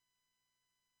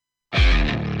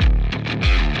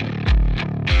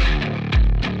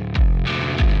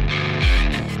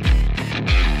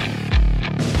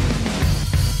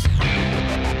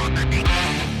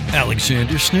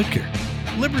Alexander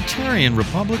Snitker, libertarian,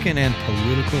 Republican, and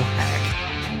political hack,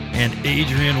 and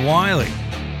Adrian Wiley,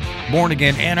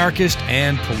 born-again anarchist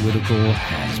and political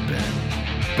has-been.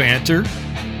 Banter,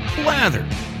 blather,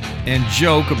 and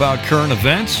joke about current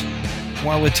events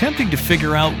while attempting to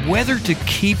figure out whether to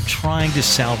keep trying to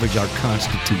salvage our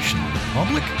constitutional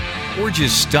republic or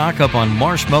just stock up on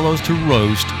marshmallows to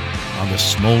roast on the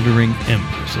smoldering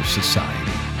embers of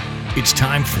society. It's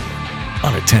time for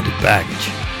Unattended Baggage.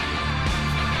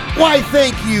 Why,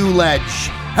 thank you, Ledge.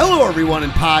 Hello, everyone in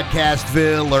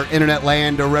Podcastville or Internet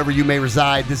Land or wherever you may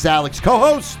reside. This is Alex,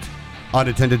 co-host,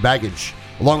 Unattended Baggage.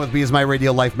 Along with me is my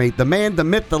radio life mate, the man, the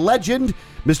myth, the legend,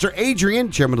 Mr.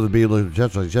 Adrian, chairman of the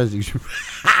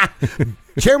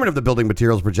Building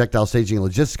Materials, Projectile Staging, and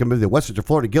Logistics Committee of the West Central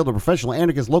Florida Guild of Professional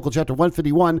Anarchists, Local Chapter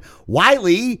 151.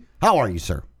 Wiley, how are you,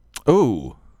 sir?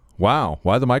 Oh, wow.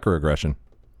 Why the microaggression?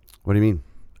 What do you mean?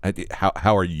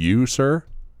 How are you, sir?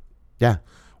 Yeah.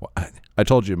 Well, I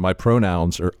told you my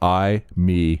pronouns are I,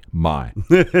 me, mine.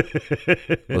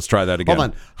 Let's try that again. Hold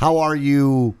on. How are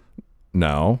you?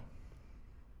 No.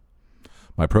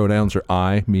 My pronouns are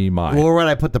I, me, mine. Well, where would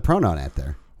I put the pronoun at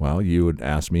there? Well, you would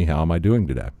ask me, how am I doing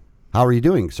today? How are you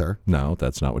doing, sir? No,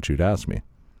 that's not what you'd ask me.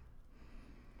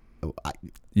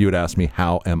 You would ask me,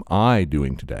 how am I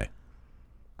doing today?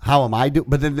 How am I doing?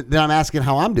 But then I'm asking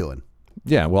how I'm doing.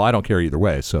 Yeah, well, I don't care either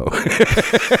way, so.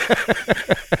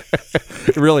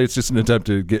 Really, it's just an attempt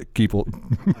to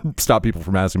stop people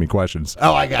from asking me questions.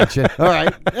 Oh, I got you. All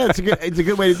right. Yeah, it's a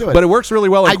good way to do it. But it works really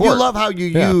well in court. I do love how you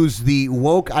use the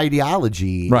woke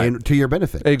ideology to your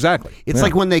benefit. Exactly. It's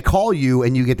like when they call you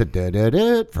and you get the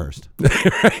da-da-da first.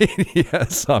 Right?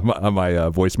 Yes, on my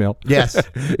voicemail. Yes.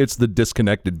 It's the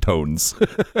disconnected tones.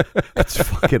 That's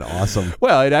fucking awesome.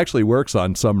 Well, it actually works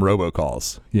on some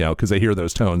robocalls, because they hear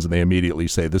those tones and they immediately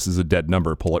say, this is a dead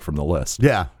number, pull it from the list.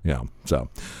 Yeah. Yeah. So,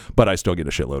 but I still get a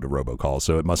shitload of robocalls,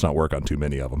 so it must not work on too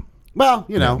many of them. Well,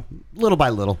 little by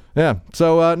little. Yeah.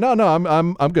 So no,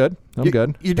 I'm good. I'm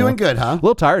good. You're doing good, huh? A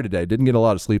little tired today. Didn't get a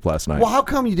lot of sleep last night. Well, how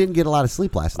come you didn't get a lot of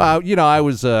sleep last night? I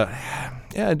was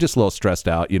just a little stressed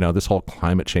out. This whole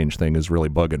climate change thing is really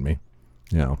bugging me.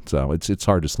 So it's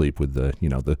hard to sleep with the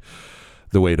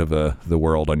weight of the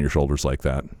world on your shoulders like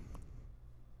that.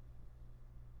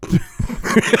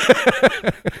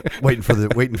 waiting for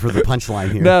the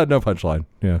punchline here. No punchline.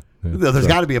 Yeah. There's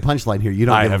got to be a punchline here. You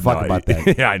don't give a fuck about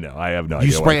that. Yeah, I know. I have no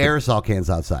idea. You spray aerosol cans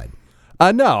outside.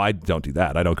 No, I don't do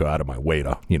that. I don't go out of my way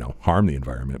to harm the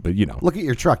environment. But look at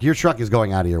your truck. Your truck is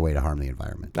going out of your way to harm the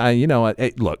environment.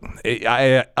 Look,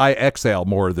 I exhale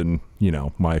more than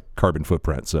my carbon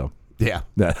footprint. So. Yeah,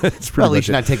 that's pretty at least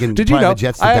you're not taking private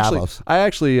jets to Davos. I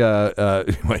actually, well,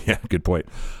 yeah, good point.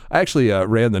 I actually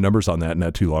ran the numbers on that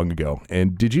not too long ago.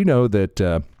 And did you know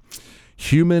that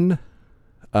human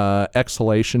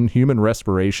exhalation, human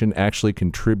respiration actually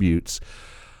contributes,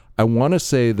 I want to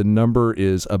say the number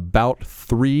is about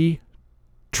 3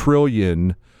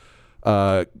 trillion,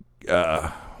 what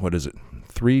is it?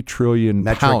 3 trillion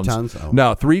metric pounds. Tons? Oh.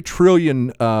 No, 3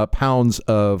 trillion pounds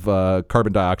of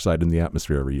carbon dioxide in the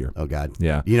atmosphere every year. Oh God!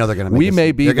 Yeah, they're going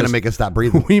to make us stop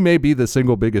breathing. We may be the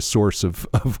single biggest source of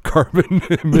carbon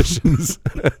emissions.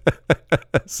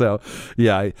 So,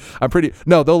 yeah, I'm pretty.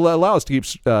 No, they'll allow us to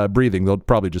keep breathing. They'll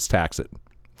probably just tax it.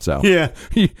 So yeah,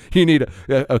 you need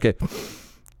okay.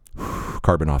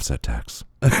 Carbon offset tax.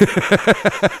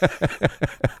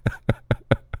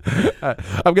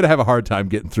 I'm going to have a hard time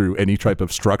getting through any type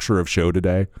of structure of show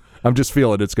today. I'm just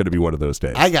feeling it's going to be one of those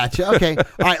days. I got you. Okay. All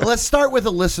right. Let's start with a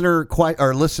listener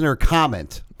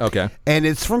comment. Okay. And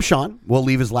it's from Sean. We'll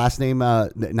leave his last name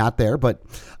not there, but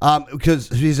because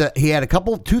he had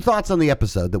two thoughts on the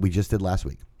episode that we just did last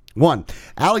week. 1,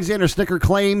 Alexander Snitker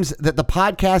claims that the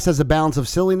podcast has a balance of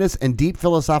silliness and deep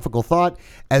philosophical thought.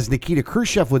 As Nikita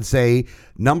Khrushchev would say,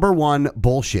 number 1,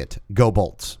 bullshit. Go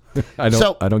Bolts. I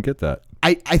don't get that.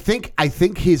 I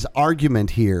think his argument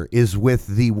here is with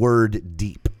the word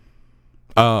deep.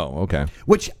 Oh, okay.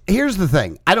 Which, here's the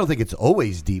thing. I don't think it's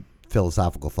always deep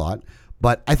philosophical thought,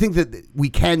 but I think that we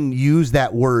can use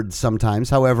that word sometimes.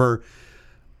 However,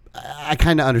 I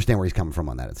kind of understand where he's coming from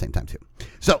on that at the same time, too.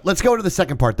 So let's go to the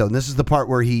second part, though. And this is the part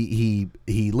where he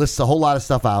lists a whole lot of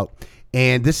stuff out.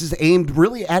 And this is aimed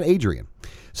really at Adrian.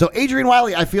 So Adrian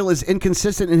Wiley, I feel, is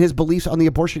inconsistent in his beliefs on the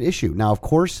abortion issue. Now, of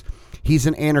course, he's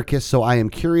an anarchist, so I am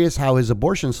curious how his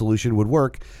abortion solution would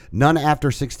work, none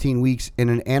after 16 weeks in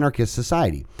an anarchist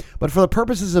society. But for the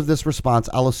purposes of this response,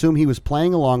 I'll assume he was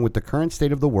playing along with the current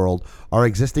state of the world, our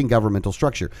existing governmental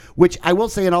structure, which I will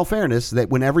say in all fairness that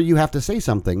whenever you have to say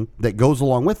something that goes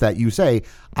along with that, you say,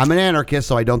 I'm an anarchist,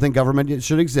 so I don't think government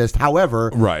should exist.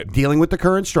 However, right. Dealing with the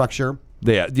current structure,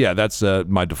 Yeah, that's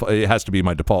my default. It has to be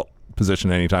my default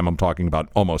position anytime I'm talking about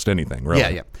almost anything,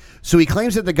 really. Yeah. So he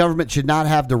claims that the government should not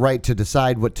have the right to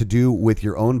decide what to do with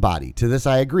your own body. To this,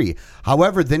 I agree.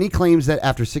 However, then he claims that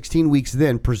after 16 weeks,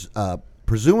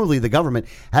 presumably the government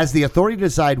has the authority to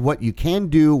decide what you can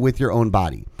do with your own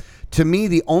body. To me,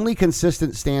 the only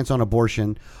consistent stance on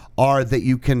abortion are that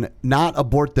you can not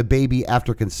abort the baby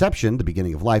after conception, the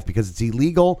beginning of life, because it's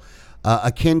illegal,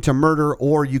 akin to murder,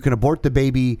 or you can abort the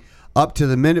baby up to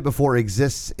the minute before it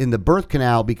exists in the birth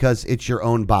canal because it's your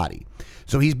own body.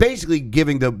 So he's basically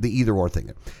giving the either or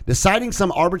thing. Deciding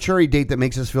some arbitrary date that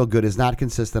makes us feel good is not a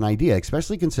consistent idea,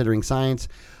 especially considering science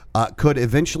could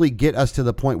eventually get us to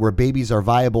the point where babies are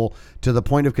viable to the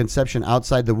point of conception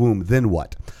outside the womb. Then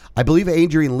what? I believe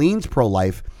Adrian leans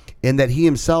pro-life in that he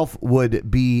himself would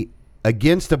be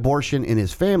against abortion in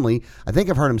his family. I think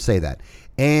I've heard him say that.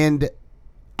 And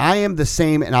I am the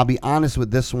same, and I'll be honest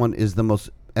with this one is the most,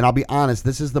 and I'll be honest,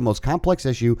 this is the most complex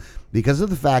issue because of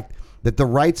the fact that the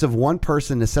rights of one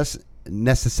person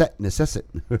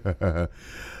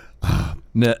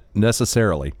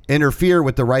necessarily interfere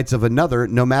with the rights of another,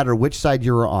 no matter which side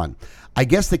you're on. I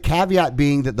guess the caveat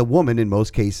being that the woman, in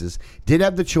most cases, did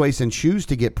have the choice and choose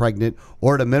to get pregnant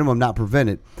or at a minimum not prevent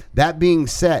it. That being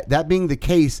the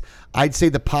case, I'd say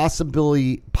the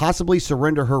possibly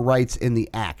surrender her rights in the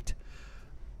act.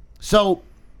 So,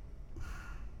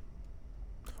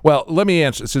 well, let me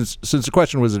answer since the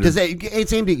question was because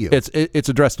it's aimed at you. It's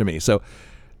addressed to me. So,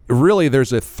 really,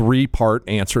 there's a 3-part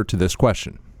answer to this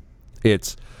question.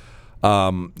 It's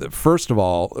first of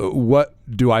all, what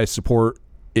do I support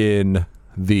in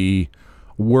the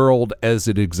world as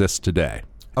it exists today?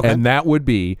 Okay. And that would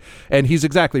be, and he's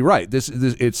exactly right. This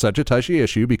it's such a touchy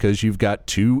issue because you've got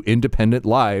 2 independent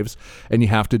lives, and you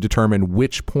have to determine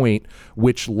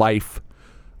which life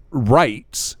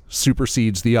rights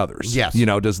supersedes the others. Yes.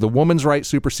 Does the woman's right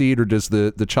supersede or does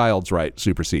the child's right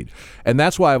supersede? And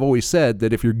that's why I've always said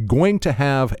that if you're going to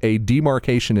have a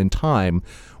demarcation in time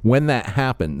when that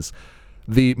happens,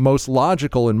 the most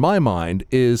logical in my mind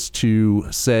is to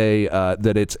say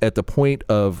that it's at the point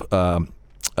of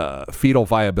fetal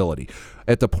viability,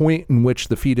 at the point in which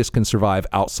the fetus can survive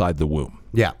outside the womb.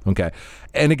 Yeah. Okay.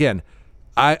 And again,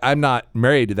 I'm not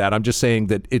married to that. I'm just saying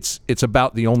that it's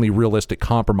about the only realistic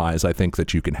compromise I think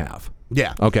that you can have.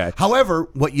 Yeah. Okay. However,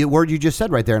 word you just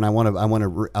said right there, and I want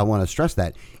to stress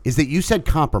that is that you said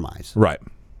compromise. Right.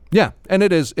 Yeah, and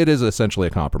it is essentially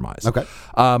a compromise. Okay.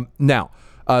 Now,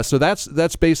 so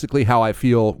that's basically how I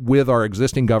feel with our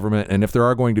existing government, and if there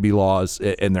are going to be laws,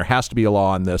 and there has to be a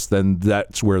law on this, then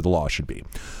that's where the law should be.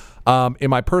 In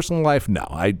my personal life, no,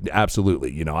 I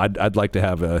absolutely, I'd like to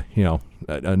have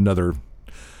another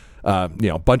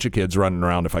bunch of kids running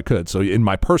around if I could. So in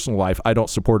my personal life, I don't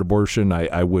support abortion.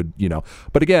 I would,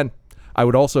 but again, I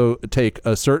would also take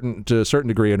to a certain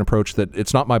degree an approach that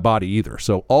it's not my body either.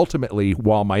 So ultimately,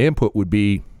 while my input would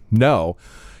be no,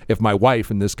 if my wife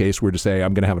in this case were to say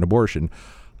I'm going to have an abortion,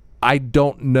 I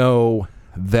don't know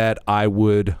that I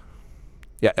would,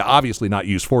 obviously not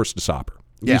use force to stop her.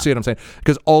 You see what I'm saying?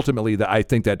 Because ultimately, I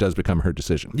think that does become her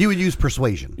decision. You would use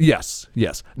persuasion. Yes.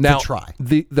 Now, to try.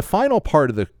 The final part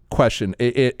of the question,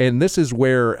 and this is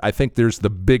where I think there's the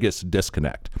biggest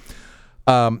disconnect.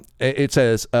 It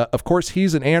says, of course,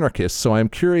 he's an anarchist, so I'm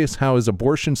curious how his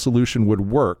abortion solution would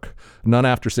work, none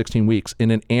after 16 weeks, in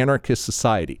an anarchist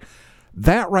society.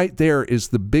 That right there is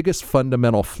the biggest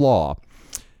fundamental flaw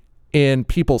in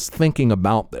people's thinking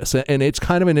about this. And it's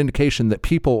kind of an indication that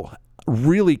people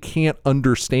really can't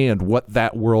understand what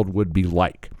that world would be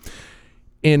like.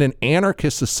 In an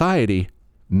anarchist society,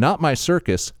 not my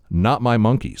circus, not my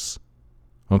monkeys.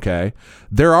 Okay?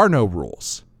 There are no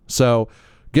rules. So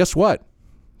guess what?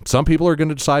 Some people are going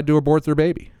to decide to abort their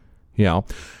baby,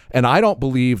 and I don't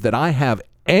believe that I have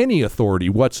any authority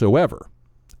whatsoever.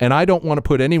 And I don't want to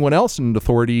put anyone else in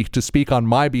authority to speak on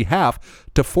my behalf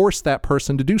to force that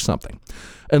person to do something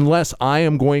unless I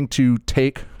am going to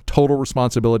take total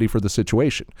responsibility for the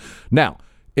situation. Now,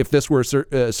 if this were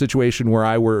a situation where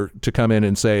I were to come in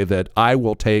and say that I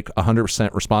will take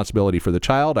 100% responsibility for the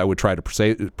child, I would try to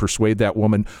persuade that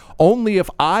woman only if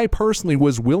I personally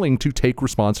was willing to take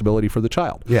responsibility for the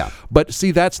child. Yeah. But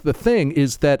see, that's the thing,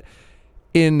 is that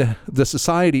in the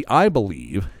society, I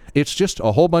believe, it's just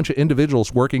a whole bunch of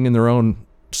individuals working in their own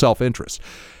self-interest.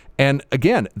 And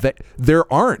again,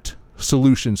 there aren't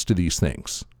solutions to these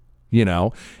things.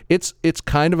 It's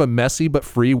kind of a messy but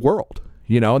free world.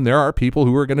 And there are people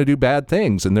who are going to do bad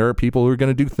things, and there are people who are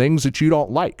going to do things that you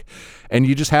don't like. And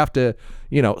you just have to,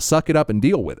 suck it up and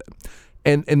deal with it.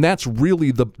 And that's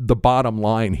really the bottom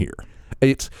line here.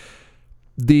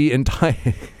 the entire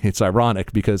it's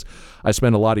ironic because I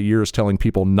spent a lot of years telling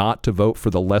people not to vote for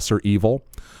the lesser evil,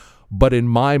 but in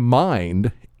my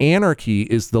mind, anarchy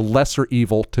is the lesser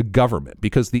evil to government,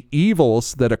 because the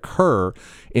evils that occur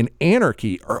in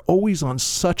anarchy are always on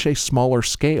such a smaller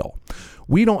scale.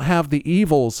 We don't have the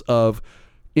evils of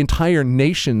entire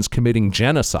nations committing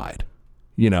genocide.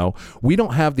 We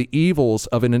don't have the evils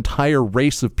of an entire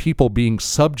race of people being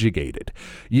subjugated.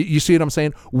 You see what I'm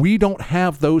saying? We don't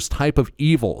have those type of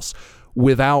evils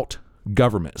without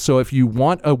government. So if you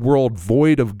want a world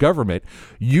void of government,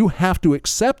 you have to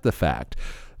accept the fact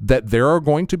that there are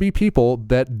going to be people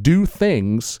that do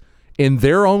things in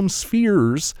their own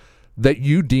spheres that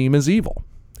you deem as evil.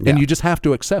 And you just have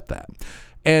to accept that.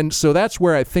 And so that's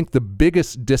where I think the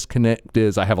biggest disconnect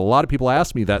is. I have a lot of people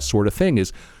ask me that sort of thing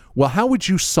is, well, how would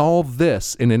you solve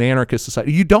this in an anarchist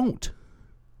society? You don't.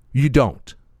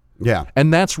 Yeah.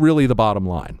 And that's really the bottom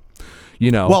line.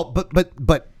 Well,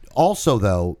 but also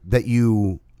though that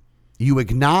you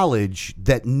acknowledge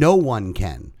that no one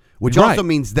can, which Right. also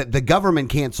means that the government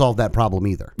can't solve that problem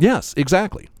either. Yes,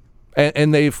 exactly.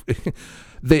 And they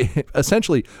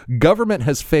essentially, government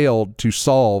has failed to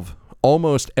solve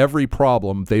almost every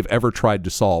problem they've ever tried to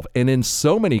solve. And in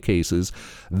so many cases,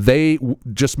 they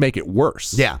just make it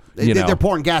worse. Yeah. They're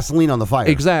pouring gasoline on the fire.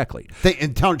 Exactly.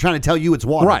 And trying to tell you it's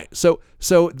water. Right.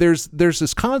 So there's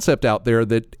this concept out there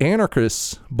that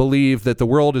anarchists believe that the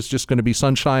world is just going to be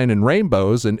sunshine and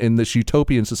rainbows in this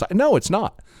utopian society. No, it's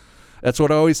not. That's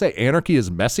what I always say. Anarchy is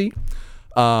messy.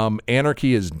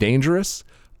 Anarchy is dangerous.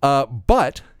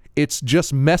 But it's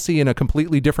just messy in a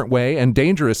completely different way and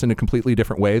dangerous in a completely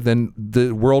different way than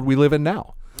the world we live in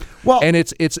now. Well, and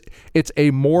it's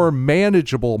a more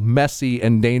manageable, messy,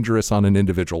 and dangerous on an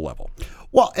individual level.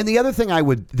 Well, and the other thing I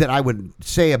would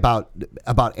say about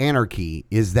anarchy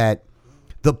is that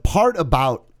the part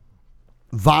about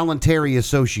voluntary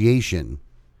association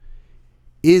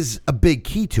is a big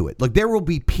key to it. Like, there will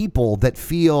be people that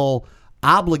feel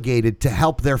obligated to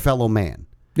help their fellow man.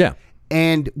 Yeah.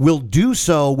 And will do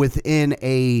so within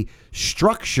a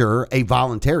structure, a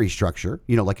voluntary structure,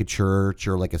 like a church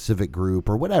or like a civic group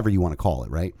or whatever you want to call it,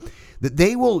 right? That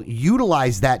they will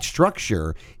utilize that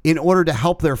structure in order to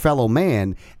help their fellow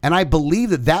man. And I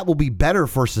believe that will be better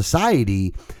for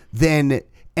society than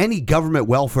any government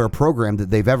welfare program that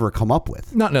they've ever come up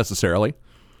with. Not necessarily.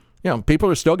 People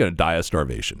are still going to die of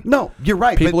starvation. No, you're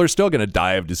right. People are still going to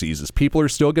die of diseases. People are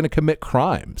still going to commit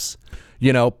crimes.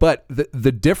 But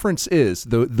the difference is,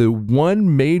 the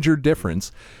one major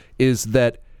difference is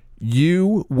that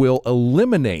you will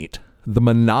eliminate the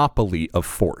monopoly of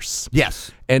force.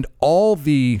 Yes. And all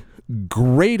the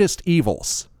greatest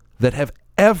evils that have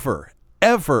ever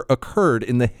occurred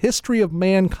in the history of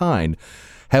mankind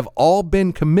have all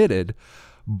been committed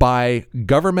by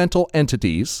governmental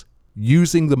entities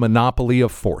using the monopoly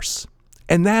of force.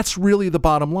 And that's really the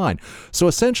bottom line. So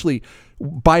essentially,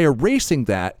 by erasing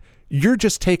that, you're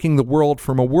just taking the world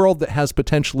from a world that has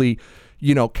potentially,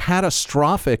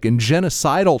 catastrophic and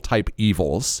genocidal type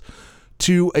evils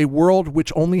to a world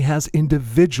which only has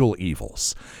individual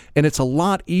evils. And it's a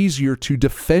lot easier to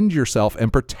defend yourself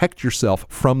and protect yourself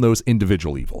from those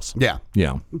individual evils. Yeah.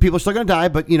 Yeah. People are still going to die,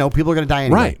 but, people are going to die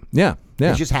anyway. Right. Yeah.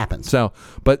 Yeah. It just happens. So,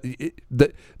 but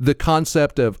the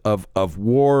concept of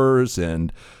wars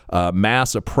and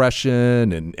mass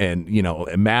oppression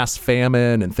and mass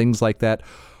famine and things like that,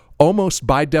 almost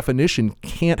by definition,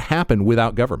 can't happen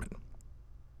without government.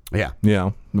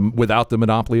 Yeah. Without the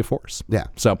monopoly of force. Yeah.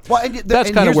 So and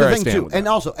that's kind of where I stand too. with And that.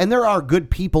 also, and there are good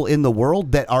people in the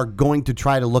world that are going to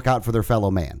try to look out for their fellow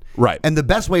man. Right. And the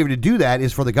best way to do that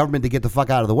is for the government to get the fuck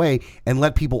out of the way and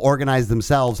let people organize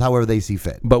themselves however they see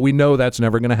fit. But we know that's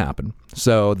never going to happen.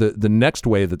 So the next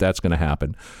way that's going to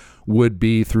happen would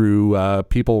be through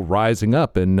people rising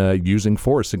up and using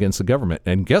force against the government.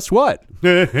 And guess what?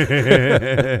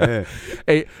 a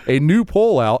new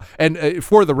poll out. And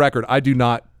for the record, I do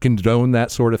not condone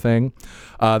that sort of thing.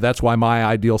 That's why my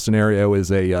ideal scenario is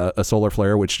a solar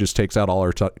flare, which just takes out all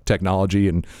our technology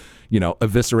and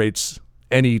eviscerates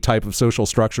any type of social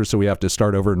structure. So we have to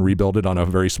start over and rebuild it on a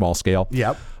very small scale.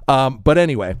 Yep. But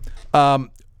anyway,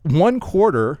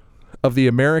 1/4 of the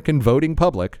American voting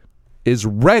public is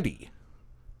ready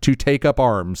to take up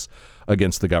arms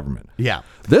against the government. Yeah.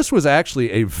 This was actually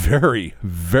a very,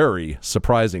 very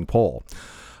surprising poll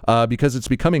because it's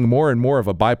becoming more and more of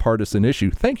a bipartisan issue.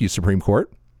 Thank you, Supreme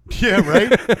Court. Yeah, right?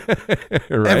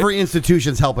 Right? Every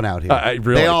institution's helping out here.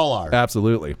 Really, they all are.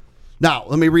 Absolutely. Now,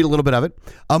 let me read a little bit of it.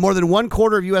 More than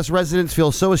 1/4 of U.S. residents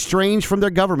feel so estranged from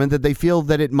their government that they feel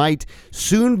that it might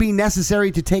soon be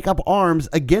necessary to take up arms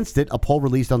against it, a poll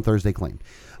released on Thursday claimed.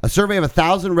 A survey of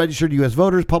 1,000 registered U.S.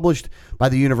 voters published by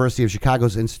the University of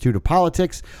Chicago's Institute of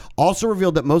Politics also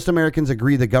revealed that most Americans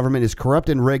agree the government is corrupt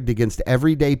and rigged against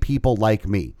everyday people like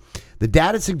me. The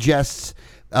data suggests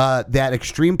that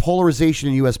extreme polarization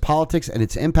in U.S. politics and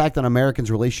its impact on Americans'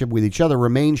 relationship with each other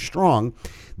remains strong.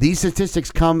 These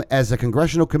statistics come as a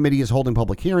congressional committee is holding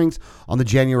public hearings on the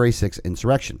January 6th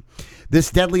insurrection. This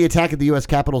deadly attack at the U.S.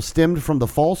 Capitol stemmed from the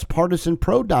false partisan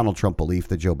pro-Donald Trump belief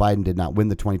that Joe Biden did not win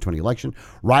the 2020 election.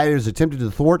 Rioters attempted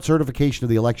to thwart certification of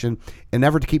the election in an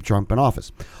effort to keep Trump in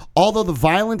office. Although the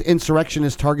violent insurrection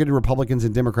has targeted Republicans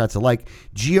and Democrats alike,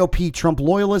 GOP Trump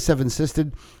loyalists have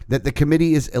insisted that the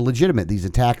committee is illegitimate. These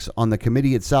attacks on the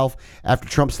committee itself, after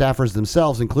Trump staffers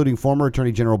themselves, including former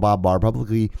Attorney General Bob Barr,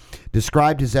 publicly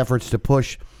described his efforts to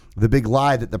push the big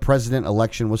lie that the president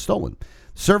election was stolen.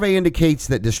 Survey indicates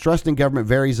that distrust in government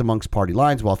varies amongst party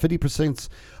lines. While 50%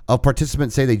 of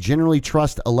participants say they generally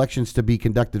trust elections to be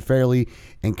conducted fairly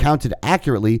and counted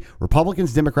accurately,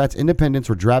 Republicans, Democrats, Independents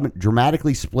were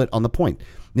dramatically split on the point.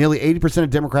 Nearly 80% of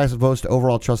Democrats voted to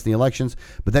overall trust in the elections,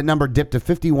 but that number dipped to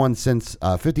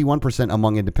 51%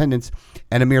 among Independents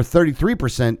and a mere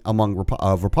 33% among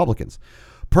Republicans.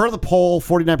 Per the poll,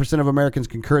 49% of Americans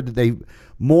concurred that they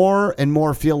more and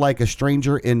more feel like a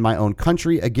stranger in my own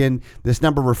country. Again, this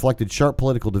number reflected sharp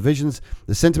political divisions.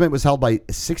 The sentiment was held by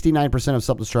 69% of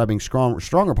self-describing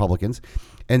strong Republicans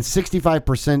and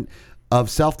 65% of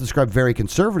self-described very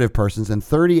conservative persons and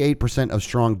 38% of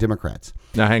strong Democrats.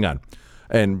 Now, hang on.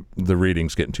 And the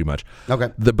reading's getting too much. Okay.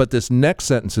 But this next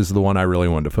sentence is the one I really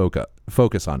wanted to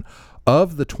focus on.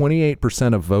 Of the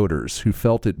 28% of voters who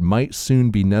felt it might soon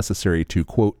be necessary to,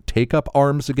 quote, take up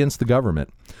arms against the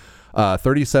government,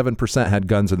 37% had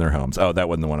guns in their homes. Oh, that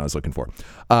wasn't the one I was looking for.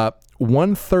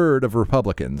 1/3 of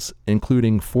Republicans,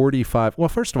 including 45. Well,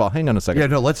 first of all, hang on a second. Yeah,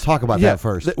 no, let's talk about that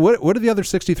first. What are the other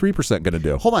 63% going to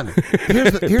do? Hold on.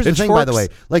 Here's the thing, by the way.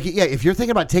 Like, yeah, if you're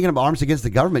thinking about taking up arms against the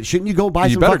government, shouldn't you go buy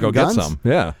some fucking guns? Get some.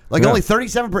 Yeah. Like only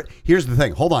 37%. Here's the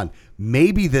thing. Hold on.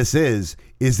 Maybe this is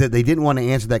that they didn't want to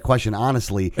answer that question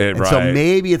honestly, so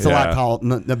maybe it's a lot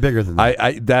bigger than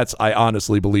that. I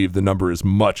honestly believe the number is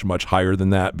much, much higher than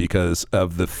that because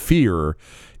of the fear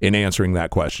in answering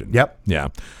that question. Yep. Yeah.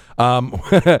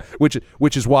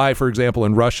 Which is why, for example,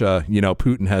 in Russia,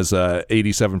 Putin has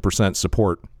 87%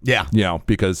 support. Yeah.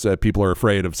 Because people are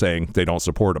afraid of saying they don't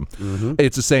support him. Mm-hmm.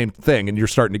 It's the same thing, and you're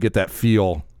starting to get that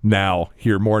feel now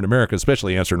here more in America,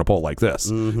 especially answering a poll like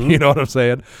this. Mm-hmm. You know what I'm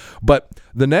saying? But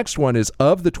the next one is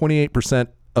of the 28%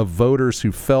 of voters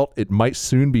who felt it might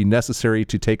soon be necessary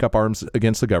to take up arms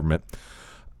against the government.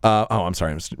 I'm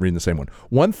sorry, I'm reading the same one.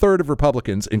 1/3 of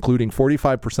Republicans, including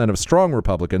 45% of strong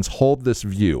Republicans, hold this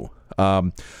view.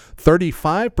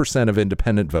 35% of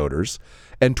independent voters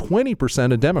and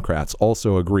 20% of Democrats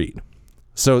also agreed.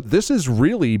 So this has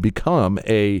really become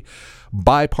a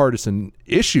bipartisan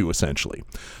issue, essentially.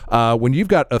 When you've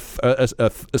got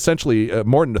essentially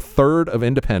more than 1/3 of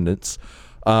independents,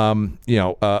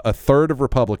 1/3 of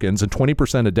Republicans, and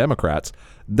 20% of Democrats,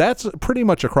 that's pretty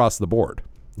much across the board.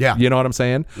 Yeah. You know what I'm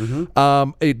saying?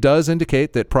 Mm-hmm. It does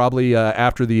indicate that probably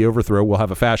after the overthrow, we'll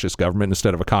have a fascist government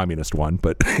instead of a communist one.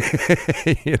 But,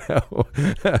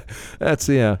 that's,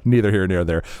 neither here nor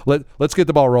there. Let's get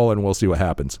the ball rolling and we'll see what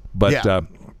happens. But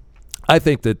I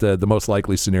think that the most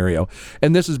likely scenario,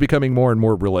 and this is becoming more and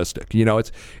more realistic,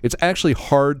 it's actually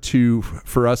hard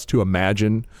for us to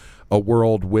imagine a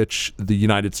world which the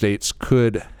United States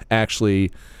could actually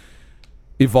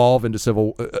evolve into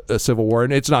a civil war,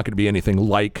 and it's not going to be anything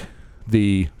like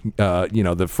the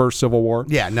first Civil War.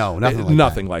 Yeah, no,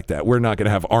 nothing like that. We're not going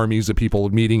to have armies of people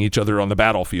meeting each other on the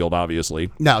battlefield. Obviously,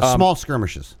 no, small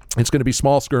skirmishes. It's going to be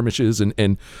small skirmishes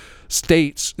and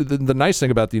states. The nice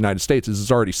thing about the United States is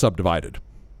it's already subdivided.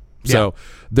 So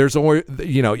there's only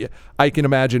I can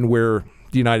imagine where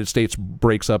the United States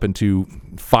breaks up into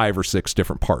 5 or 6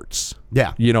 different parts.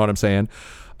 Yeah, you know what I'm saying.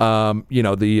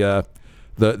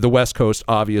 The West Coast,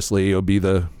 obviously, it'll be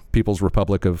the People's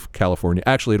Republic of California.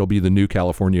 Actually, it'll be the new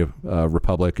California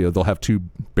Republic. They'll have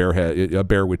a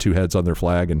bear with 2 heads on their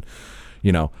flag, and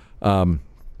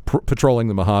patrolling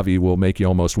the Mojave will make you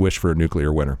almost wish for a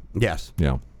nuclear winter. Yes.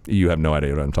 You have no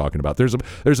idea what I'm talking about. There's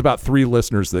about 3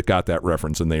 listeners that got that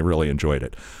reference, and they really enjoyed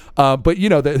it. But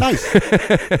nice.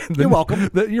 You're welcome.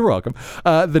 You're welcome.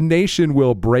 The nation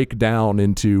will break down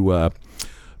into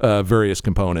various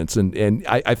components, and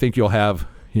I think you'll have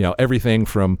everything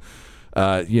from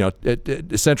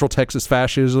Central Texas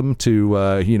fascism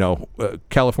to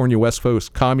California West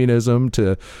Coast communism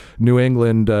to New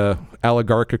England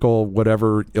oligarchical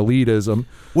whatever elitism.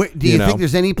 Wait, do you think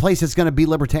there's any place that's going to be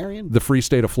libertarian? The free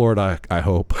state of Florida, I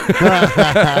hope.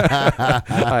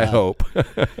 I hope.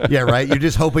 Yeah, right. You're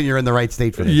just hoping you're in the right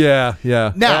state for this. Yeah.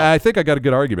 Now, I think I got a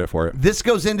good argument for it. This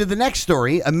goes into the next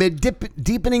story. Amid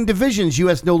deepening divisions,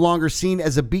 U.S. no longer seen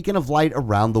as a beacon of light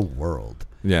around the world.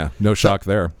 Yeah, no shock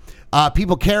there.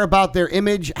 People care about their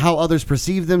image, how others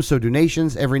perceive them, so do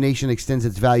nations. Every nation extends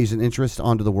its values and interests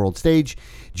onto the world stage,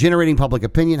 generating public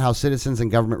opinion. How citizens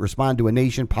and government respond to a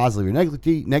nation, positively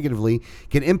or negatively,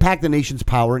 can impact the nation's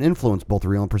power and influence, both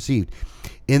real and perceived.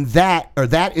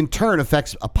 That in turn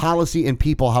affects a policy and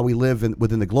people, how we live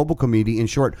within the global community, in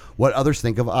short, what others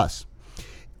think of us.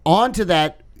 On to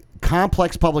that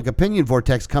complex public opinion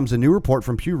vortex comes a new report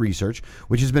from Pew Research,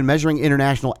 which has been measuring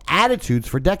international attitudes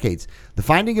for decades. The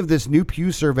finding of this new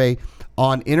Pew survey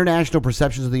on international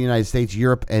perceptions of the United States,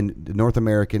 Europe, and the North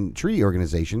American Treaty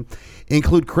Organization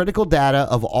include critical data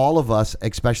of all of us,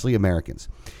 especially Americans.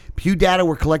 Pew data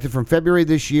were collected from February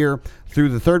this year through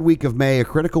the third week of May, a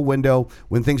critical window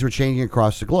when things were changing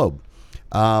across the globe.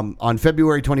 On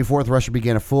February 24th, Russia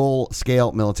began a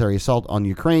full-scale military assault on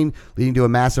Ukraine, leading to a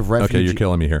massive refugee. Okay, you're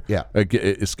killing me here. Yeah.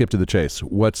 Skip to the chase.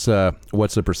 What's the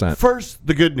percent? First,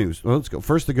 the good news. Well, let's go.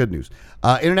 First, the good news.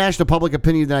 International public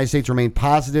opinion of the United States remained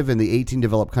positive in the 18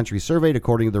 developed countries surveyed,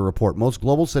 according to the report. Most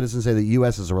global citizens say the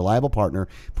U.S. is a reliable partner.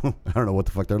 I don't know what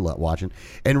the fuck they're watching.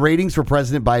 And ratings for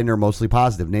President Biden are mostly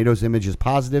positive. NATO's image is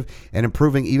positive and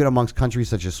improving even amongst countries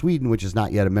such as Sweden, which is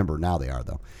not yet a member. Now they are,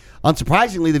 though.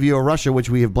 Unsurprisingly, the view of Russia,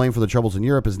 which we have blamed for the troubles in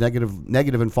Europe, is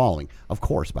negative and falling. Of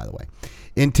course, by the way.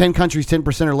 In 10 countries,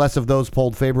 10% or less of those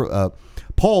polled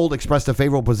expressed a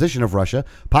favorable position of Russia.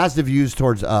 Positive views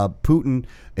towards Putin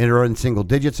are in single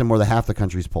digits, and more than half the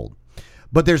countries polled.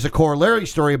 But there's a corollary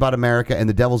story about America, and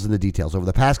the devil's in the details. Over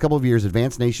the past couple of years,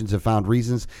 advanced nations have found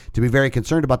reasons to be very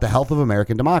concerned about the health of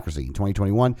American democracy. In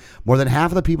 2021, more than half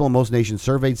of the people in most nations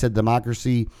surveyed said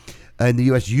democracy in the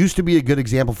U.S. used to be a good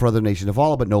example for other nations to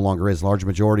follow, but no longer is. Large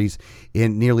majorities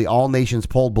in nearly all nations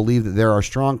polled believe that there are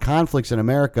strong conflicts in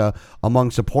America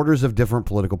among supporters of different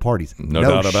political parties. No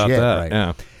doubt about that. Right?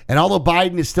 Yeah. And although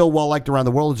Biden is still well-liked around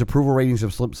the world, his approval ratings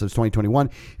have slipped since 2021,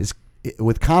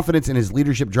 with confidence in his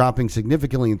leadership dropping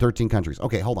significantly in 13 countries.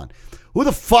 Okay, hold on. Who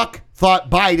the fuck thought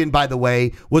Biden, by the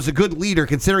way, was a good leader,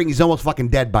 considering he's almost fucking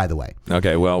dead, by the way?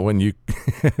 Okay, well, when you,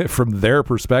 from their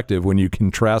perspective, when you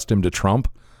contrast him to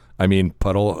Trump, I mean,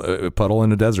 puddle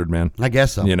in a desert, man. I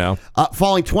guess so. You know,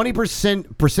 falling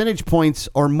 20% percentage points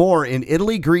or more in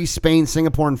Italy, Greece, Spain,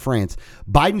 Singapore, and France.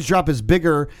 Biden's drop is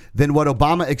bigger than what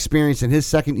Obama experienced in his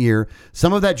second year.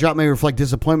 Some of that drop may reflect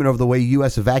disappointment over the way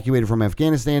U.S. evacuated from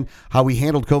Afghanistan, how we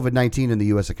handled COVID-19 in the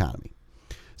U.S. economy.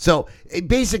 So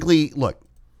basically, look,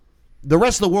 the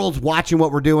rest of the world's watching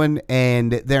what we're doing,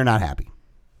 and they're not happy.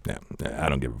 Yeah, I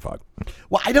don't give a fuck.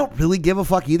 Well, I don't really give a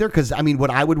fuck either, because, I mean, what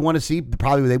I would want to see,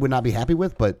 probably they would not be happy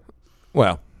with, but...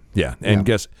 Well, yeah, and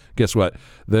guess what?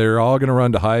 They're all going to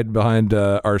run to hide behind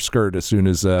our skirt as soon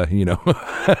as,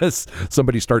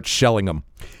 somebody starts shelling them.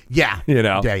 Yeah. You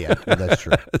know? Yeah, that's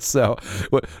true. So,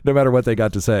 no matter what they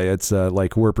got to say, it's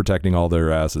like we're protecting all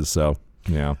their asses, so,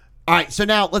 yeah. All right, so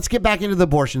now let's get back into the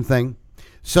abortion thing.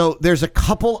 So there's a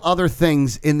couple other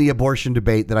things in the abortion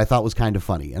debate that I thought was kind of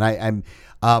funny. And I'm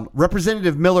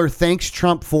Representative Miller thanks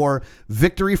Trump for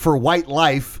victory for white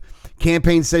life.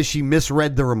 Campaign says she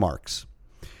misread the remarks.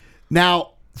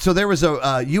 Now, so there was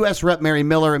a U.S. Rep. Mary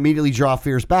Miller immediately draw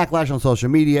fierce backlash on social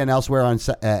media and elsewhere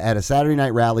at a Saturday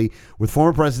night rally with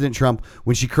former President Trump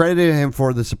when she credited him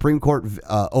for the Supreme Court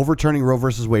overturning Roe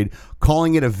versus Wade,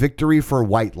 calling it a victory for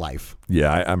white life.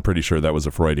 Yeah, I'm pretty sure that was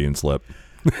a Freudian slip.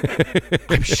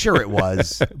 I'm sure it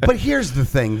was. But here's the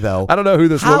thing, though. I don't know who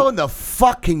this How in the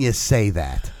fuck can you say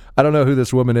that? I don't know who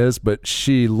this woman is, but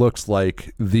she looks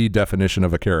like the definition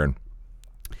of a Karen.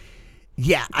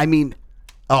 Yeah, I mean,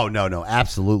 oh, no,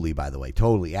 absolutely, by the way.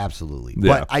 Totally, absolutely.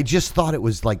 Yeah. But I just thought it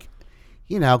was like,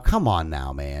 you know, come on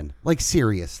now, man. Like,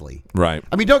 seriously. Right.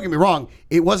 I mean, don't get me wrong.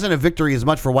 It wasn't a victory as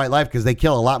much for white life because they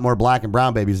kill a lot more black and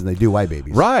brown babies than they do white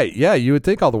babies. Right. Yeah. You would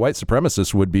think all the white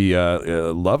supremacists would be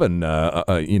loving,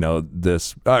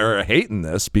 this or hating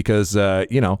this because,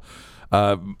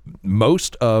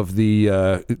 most of the,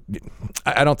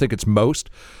 I don't think it's most,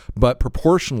 but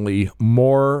proportionally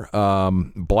more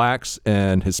blacks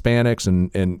and Hispanics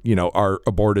and are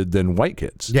aborted than white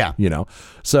kids. Yeah.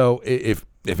 So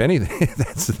if anything,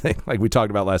 that's the thing, like we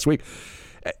talked about last week.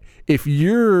 If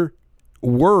you're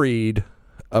worried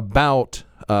about,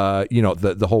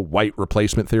 the whole white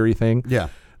replacement theory thing, yeah,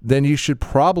 then you should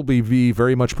probably be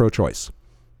very much pro-choice.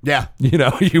 Yeah.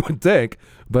 You would think,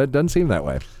 but it doesn't seem that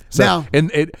way. So, Now-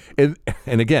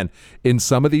 and again, in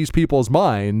some of these people's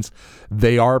minds,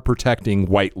 they are protecting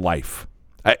white life.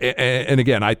 And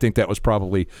again, I think that was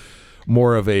probably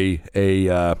more of a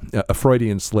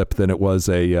Freudian slip than it was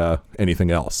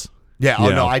anything else. Yeah. You Oh,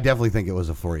 know? no, I definitely think it was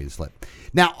a Freudian slip.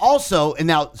 Now, also,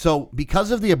 so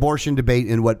because of the abortion debate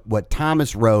and what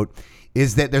Thomas wrote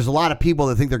is that there's a lot of people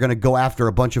that think they're going to go after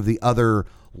a bunch of the other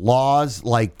laws,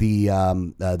 like the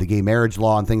gay marriage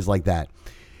law and things like that.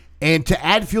 And to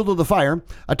add fuel to the fire,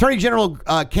 Attorney General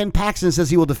Ken Paxton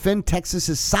says he will defend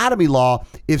Texas's sodomy law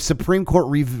if Supreme Court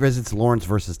revisits Lawrence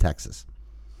versus Texas.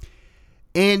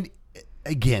 And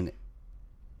again,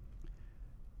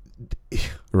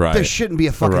 Right. there shouldn't be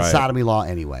a fucking Right. sodomy law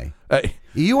anyway.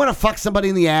 You want to fuck somebody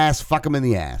in the ass, fuck them in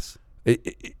the ass.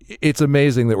 It's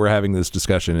amazing that we're having this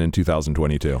discussion in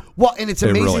 2022. Well, and it's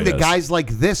It amazing really that is. guys like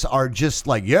this are just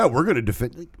like, yeah, we're going to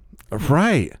defend.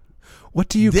 Right. What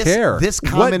do you care? This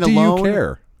comment what do alone, you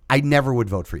care? I never would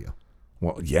vote for you.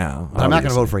 Well, yeah. But I'm not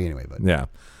going to obviously. vote for you anyway. But Yeah.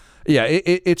 Yeah,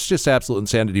 it's just absolute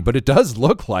insanity. But it does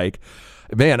look like,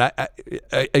 man, I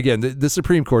again, the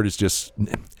Supreme Court is just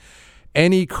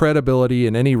any credibility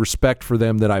and any respect for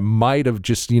them that I might have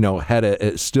just,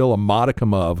 had still a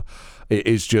modicum of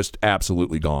is just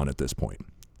absolutely gone at this point.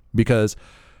 Because,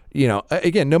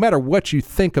 again, no matter what you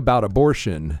think about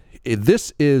abortion,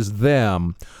 this is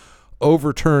them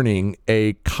overturning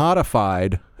a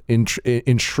codified,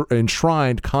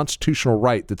 enshrined constitutional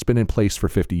right that's been in place for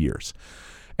 50 years.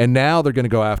 And now they're going to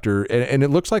go after, and it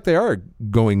looks like they are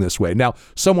going this way. Now,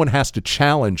 someone has to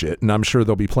challenge it, and I'm sure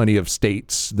there'll be plenty of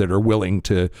states that are willing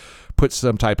to put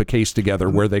some type of case together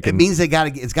where they can. it means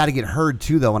it's got to get heard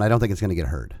too, though, and I don't think it's going to get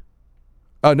heard.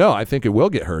 Oh, no, I think it will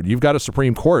get heard. You've got a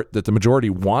Supreme Court that the majority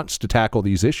wants to tackle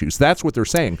these issues. That's what they're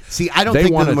saying. See, I don't They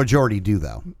think wanna- the majority do,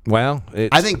 though. Well,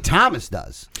 I think Thomas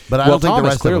does, but I well, don't think Thomas the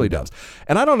rest clearly of them does.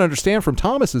 And I don't understand from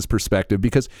Thomas's perspective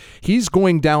because he's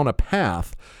going down a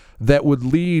path that would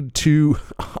lead to,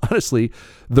 honestly,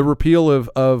 the repeal of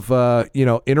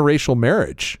interracial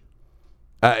marriage.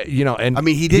 And I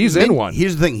mean, he didn't. he's in one.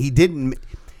 Here's the thing: he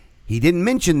didn't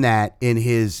mention that in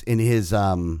his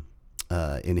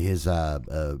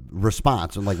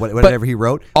response and like whatever he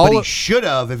wrote. But he should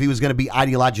have if he was going to be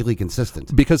ideologically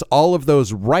consistent. Because all of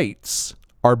those rights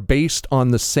are based on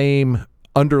the same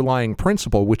underlying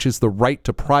principle, which is the right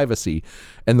to privacy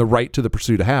and the right to the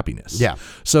pursuit of happiness. Yeah.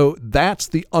 So that's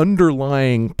the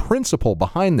underlying principle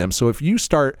behind them. So if you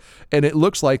start, and it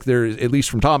looks like there's, at least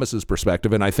from Thomas's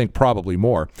perspective, and I think probably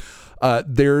more,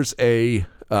 there's a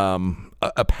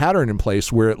pattern in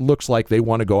place where it looks like they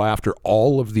want to go after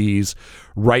all of these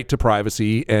right to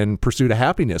privacy and pursuit of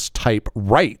happiness type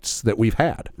rights that we've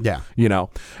had. Yeah.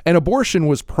 And abortion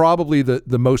was probably the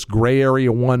most gray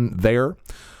area one there.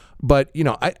 But,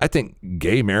 I think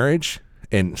gay marriage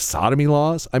and sodomy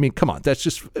laws, I mean, come on, that's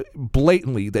just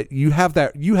blatantly that you have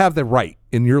the right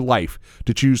in your life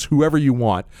to choose whoever you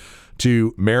want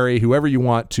to marry, whoever you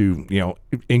want to,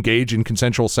 engage in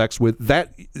consensual sex with.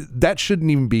 That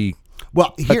shouldn't even be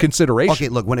a consideration. Okay,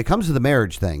 look, when it comes to the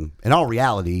marriage thing, in all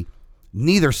reality,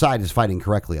 neither side is fighting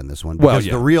correctly on this one. Because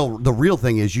the real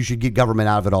thing is you should get government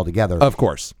out of it altogether. Of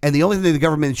course. And the only thing the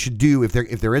government should do, if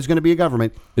there is going to be a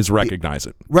government, is recognize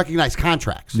it. Recognize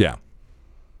contracts. Yeah.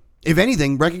 If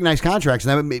anything, recognize contracts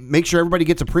and make sure everybody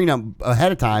gets a prenup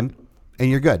ahead of time, and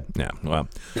you're good. Yeah. Well,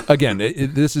 again,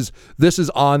 this is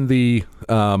on the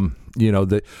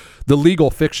the legal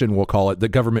fiction, we'll call it. The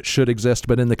government should exist,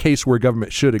 but in the case where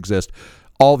government should exist,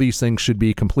 all these things should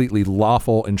be completely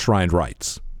lawful, enshrined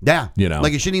rights. Yeah,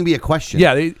 like it shouldn't even be a question.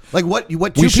 Yeah, like what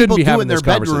two people do in their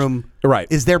bedroom, right,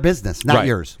 is their business, not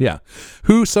yours. Yeah,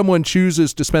 who someone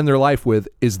chooses to spend their life with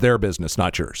is their business,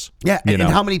 not yours. Yeah, and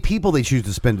how many people they choose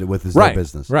to spend it with is their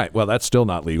business. Right. Well, that's still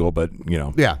not legal, but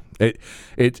yeah,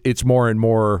 it's more and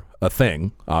more a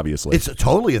thing. Obviously, it's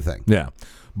totally a thing. Yeah.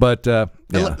 But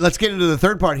let's get into the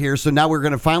third part here. So now we're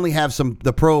going to finally have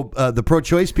the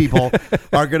pro-choice people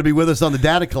are going to be with us on the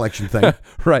data collection thing.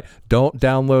 Right. Don't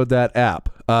download that app.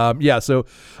 So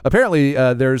apparently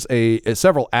there's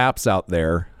several apps out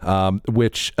there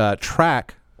which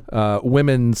track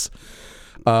women's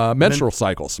menstrual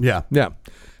cycles. Yeah. Yeah.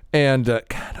 And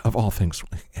God, of all things,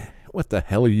 what the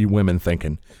hell are you women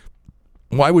thinking?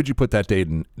 Why would you put that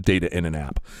data in an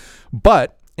app?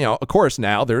 But, of course,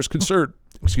 now there's concern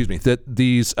that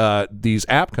these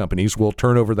app companies will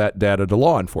turn over that data to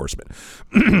law enforcement.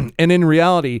 And in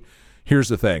reality, here's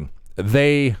the thing.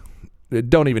 They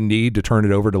don't even need to turn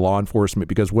it over to law enforcement,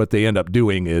 because what they end up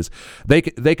doing is they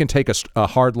can take a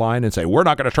hard line and say, we're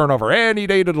not going to turn over any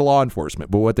data to law enforcement.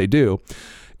 But what they do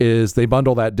is they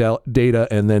bundle that data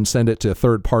and then send it to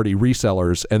third-party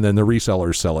resellers, and then the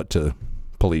resellers sell it to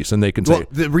police, and they can say, well,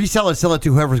 the resellers sell it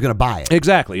to whoever's going to buy it.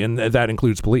 exactly, and that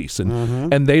includes police,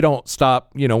 and they don't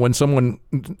stop. When someone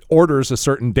orders a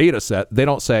certain data set, they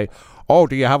don't say, "Oh,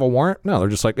 do you have a warrant?" No, they're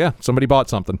just like, "Yeah, somebody bought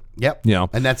something." Yep.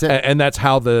 And that's it. And that's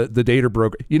how the data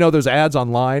broker. Those ads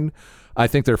online. I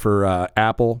think they're for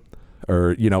Apple,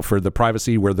 or for the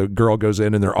privacy, where the girl goes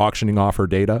in and they're auctioning off her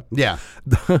data. Yeah.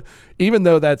 Even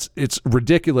though it's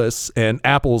ridiculous, and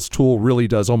Apple's tool really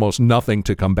does almost nothing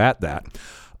to combat that.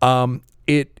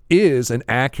 It is an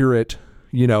accurate,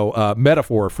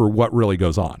 metaphor for what really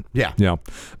goes on. Yeah.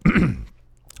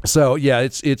 So yeah,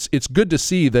 it's good to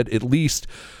see that at least,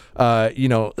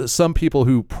 some people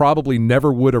who probably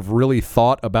never would have really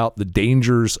thought about the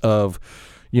dangers of,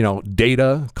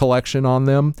 data collection on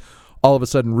them, all of a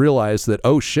sudden realize that,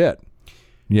 oh shit,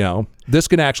 this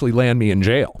can actually land me in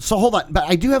jail. So hold on, but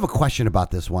I do have a question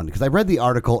about this one, because I read the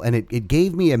article and it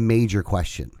gave me a major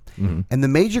question. Mm-hmm. And the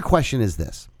major question is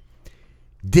this: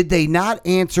 did they not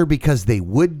answer because they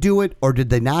would do it, or did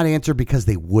they not answer because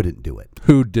they wouldn't do it?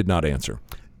 Who did not answer?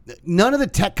 None of the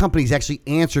tech companies actually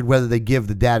answered whether they give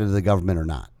the data to the government or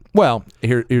not. Well,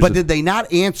 did they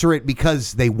not answer it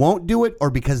because they won't do it, or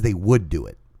because they would do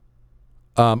it?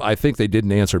 I think they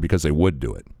didn't answer because they would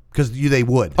do it. Because they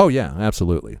would. Oh yeah,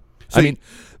 absolutely. So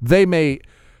they may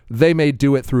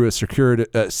do it through a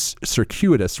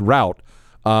circuitous route,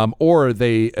 or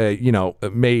they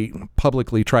may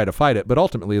publicly try to fight it. But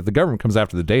ultimately, if the government comes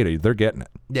after the data, they're getting it.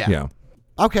 Yeah.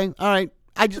 Okay. All right.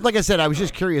 Like I said, I was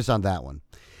just curious on that one.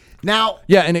 Now.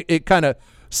 Yeah, and it kind of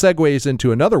segues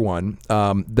into another one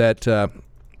that.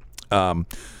 Well,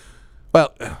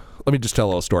 let me just tell a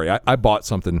little story. I bought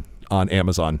something on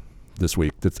Amazon this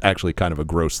week that's actually kind of a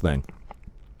gross thing.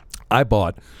 I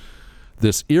bought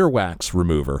this earwax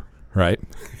remover, right?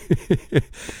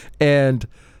 And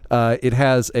it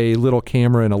has a little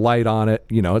camera and a light on it.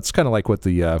 It's kind of like what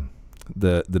the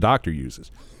doctor uses.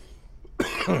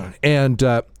 And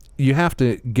you have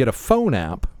to get a phone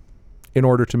app in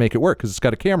order to make it work, because it's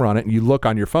got a camera on it, and you look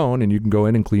on your phone and you can go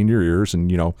in and clean your ears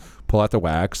and pull out the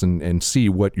wax and see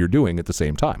what you're doing at the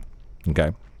same time.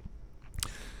 Okay.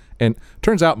 And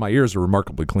turns out my ears are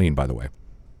remarkably clean, by the way.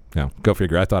 Go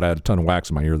figure. I thought I had a ton of wax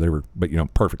in my ear. They were,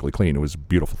 perfectly clean. It was a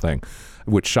beautiful thing,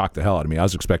 which shocked the hell out of me. I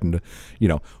was expecting to,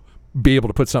 be able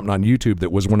to put something on YouTube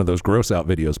that was one of those gross out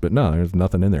videos, but no, there's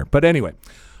nothing in there. But anyway,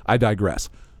 I digress.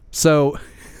 So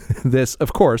this,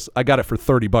 of course, I got it for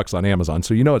 $30 on Amazon.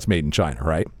 So it's made in China,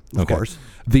 right? Of course.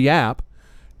 The app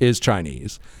is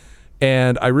Chinese.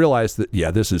 And I realized that,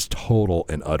 this is total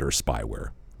and utter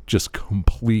spyware. Just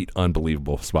complete,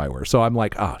 unbelievable spyware. So I'm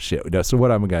like, oh, shit. So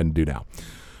what am I going to do now?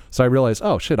 So I realized,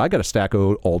 oh, shit, I got a stack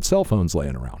of old cell phones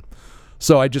laying around.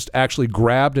 So I just actually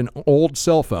grabbed an old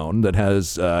cell phone that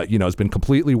has, has been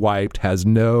completely wiped, has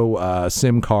no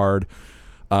SIM card,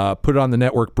 put it on the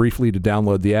network briefly to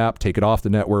download the app, take it off the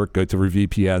network, go through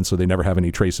VPN so they never have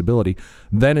any traceability,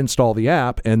 then install the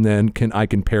app, and then I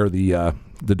can pair the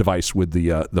device with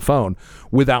the phone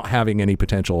without having any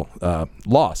potential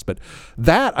loss. But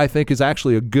that, I think, is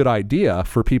actually a good idea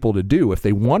for people to do if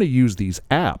they want to use these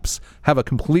apps. Have a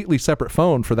completely separate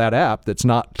phone for that app that's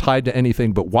not tied to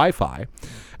anything but Wi-Fi,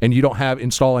 and you don't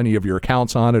install any of your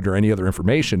accounts on it or any other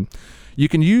information. You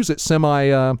can use it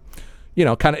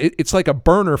it's like a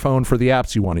burner phone for the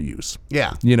apps you want to use.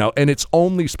 Yeah. And it's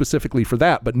only specifically for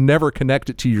that, but never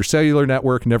connect it to your cellular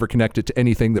network, never connect it to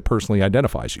anything that personally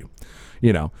identifies you.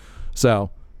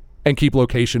 So, and keep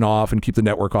location off and keep the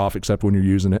network off except when you're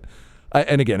using it.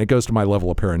 And again, it goes to my level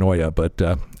of paranoia, but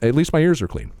at least my ears are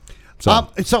clean.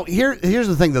 So here's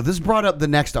the thing, though. This brought up the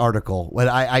next article. When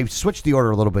I switched the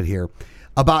order a little bit here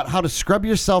about how to scrub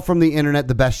yourself from the internet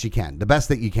the best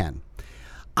that you can.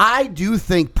 I do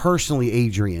think personally,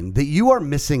 Adrian, that you are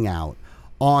missing out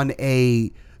on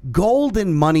a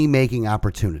golden money-making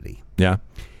opportunity. Yeah.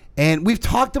 And we've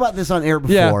talked about this on air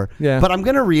before, but I'm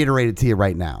going to reiterate it to you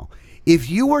right now. If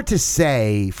you were to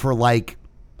say for I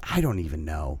don't even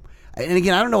know. And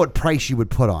again, I don't know what price you would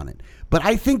put on it, but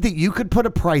I think that you could put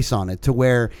a price on it to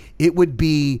where it would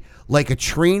be like a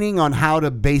training on how to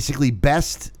basically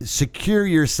best secure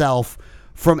yourself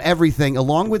from everything,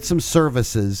 along with some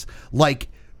services like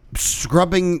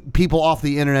scrubbing people off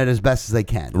the internet as best as they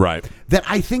can. Right. That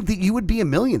I think that you would be a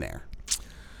millionaire.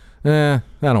 I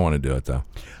don't want to do it, though.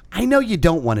 I know you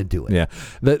don't want to do it. Yeah.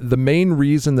 The main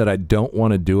reason that I don't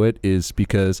want to do it is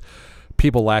because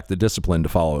people lack the discipline to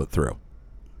follow it through.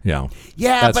 Yeah,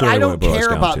 that's but really I don't what it boils care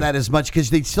down about to. that as much because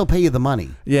they still pay you the money.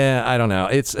 Yeah, I don't know.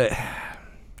 It's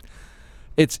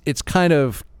kind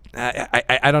of,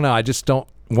 I don't know. I just don't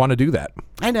want to do that.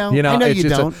 I know. You know, I know it's you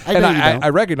just don't. I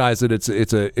recognize that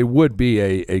it would be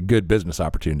a good business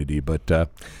opportunity, but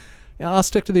I'll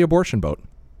stick to the abortion boat.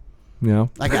 You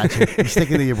know, I got you. You're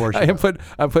sticking to the abortion.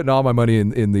 I'm putting all my money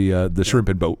in the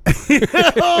shrimping boat.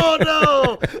 Oh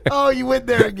no! Oh, you went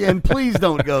there again. Please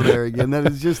don't go there again. That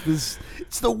is just this.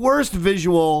 It's the worst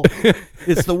visual.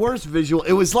 It's the worst visual.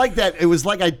 It was like that. It was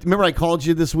like I remember I called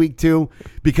you this week too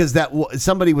because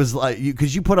somebody was like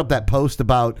because you put up that post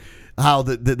about how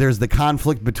there's the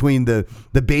conflict between the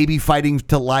baby fighting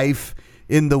to life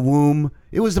in the womb.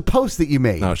 It was a post that you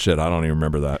made. Oh shit! I don't even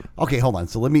remember that. Okay, hold on.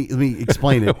 So let me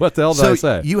explain it. What the hell did I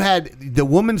say? You had the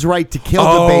woman's right to kill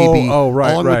the baby,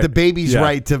 along with the baby's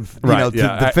right to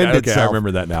defend itself. I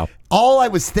remember that now. All I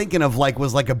was thinking of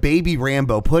was like a baby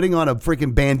Rambo putting on a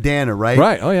freaking bandana, right?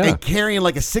 Right. Oh yeah. And carrying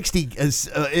like a 60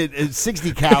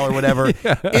 cal or whatever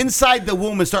inside the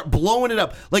womb and start blowing it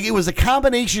up. Like it was a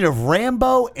combination of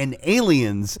Rambo and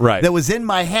Aliens that was in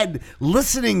my head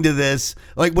listening to this.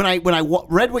 Like when I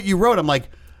read what you wrote, I'm like,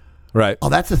 right. Oh,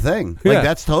 that's a thing. Like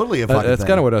that's totally a fucking thing. That's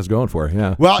kind of what I was going for.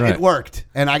 Yeah. Well, it worked,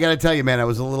 and I got to tell you, man, I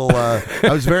was a little.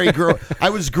 I was very. I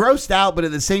was grossed out, but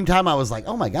at the same time, I was like,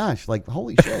 "Oh my gosh!" Like,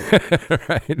 holy shit.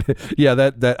 Right. Yeah.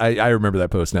 That I remember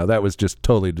that post now. That was just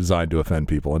totally designed to offend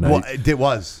people. And it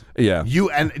was. Yeah.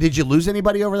 Did you lose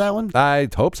anybody over that one? I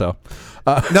hope so.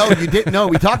 No, you didn't. No,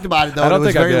 we talked about it though. I don't it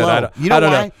was think very I did. low. You know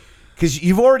why? Because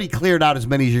you've already cleared out as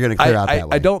many as you're going to clear out that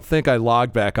way. I don't think I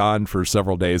logged back on for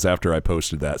several days after I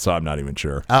posted that, so I'm not even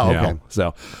sure. Oh, okay.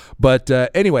 So, but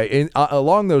anyway,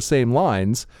 along those same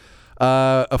lines,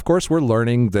 of course, we're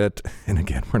learning that, and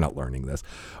again, we're not learning this,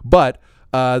 but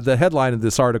the headline of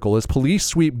this article is Police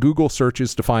Sweep Google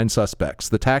Searches to Find Suspects.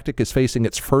 The tactic is facing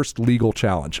its first legal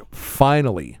challenge.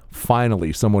 Finally,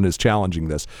 someone is challenging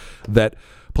this, that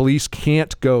police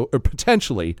can't go, or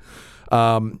potentially...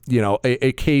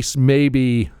 a case may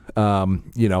be,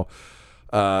 someone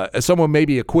may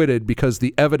be acquitted because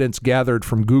the evidence gathered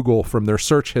from Google from their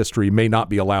search history may not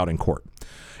be allowed in court.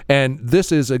 And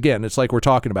this is, again, it's like we're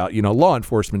talking about, law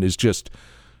enforcement is just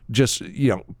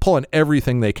pulling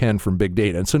everything they can from big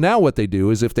data. And so now what they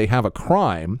do is if they have a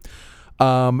crime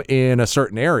in a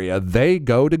certain area, they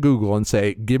go to Google and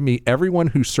say, give me everyone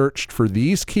who searched for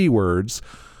these keywords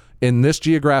in this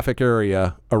geographic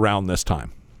area around this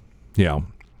time. And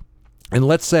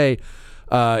let's say,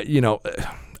 I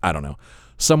don't know,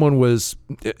 someone was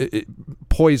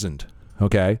poisoned,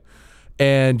 okay?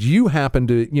 And you happen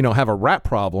to, have a rat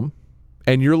problem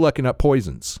and you're looking up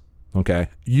poisons, okay?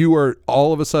 You are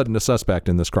all of a sudden a suspect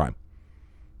in this crime,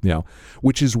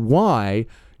 which is why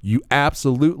you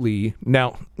absolutely,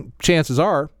 now, chances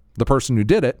are the person who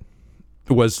did it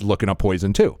was looking up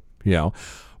poison too,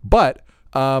 but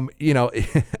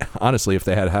honestly, if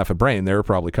they had half a brain, they were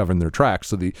probably covering their tracks.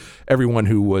 So everyone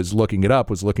who was looking it up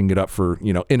for,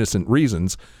 innocent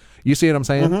reasons. You see what I'm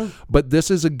saying? Mm-hmm. But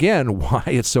this is, again, why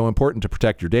it's so important to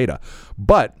protect your data.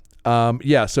 But,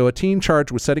 so a teen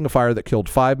charged with setting a fire that killed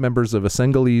 5 members of a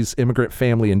Senegalese immigrant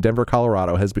family in Denver,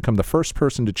 Colorado, has become the first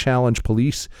person to challenge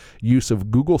police use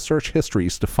of Google search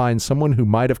histories to find someone who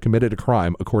might have committed a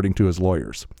crime, according to his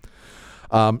lawyers.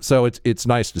 So it's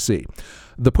nice to see.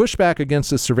 The pushback against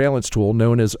this surveillance tool,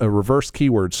 known as a reverse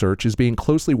keyword search, is being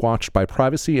closely watched by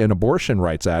privacy and abortion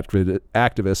rights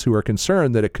activists who are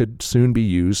concerned that it could soon be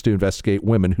used to investigate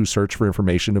women who search for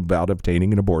information about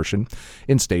obtaining an abortion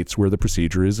in states where the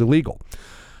procedure is illegal,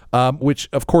 which,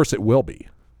 of course, it will be.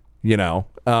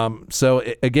 So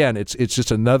again, it's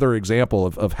just another example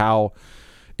of how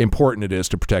important it is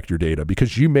to protect your data,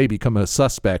 because you may become a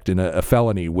suspect in a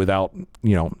felony without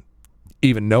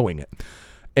even knowing it.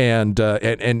 And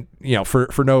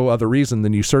for no other reason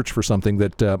than you search for something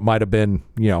that might have been,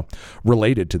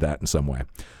 related to that in some way.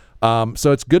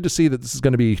 So it's good to see that this is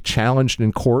going to be challenged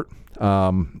in court.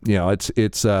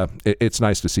 It's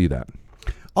nice to see that.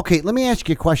 Okay, let me ask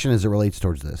you a question as it relates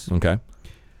towards this. Okay.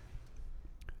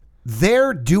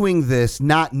 They're doing this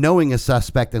not knowing a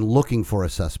suspect and looking for a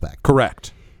suspect.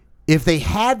 Correct. If they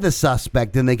had the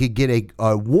suspect, then they could get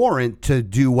a warrant to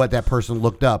do what that person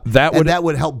looked up. That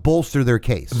would help bolster their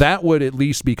case. That would at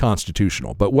least be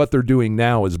constitutional. But what they're doing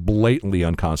now is blatantly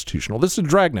unconstitutional. This is a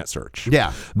dragnet search.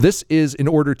 Yeah. This is in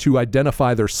order to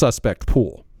identify their suspect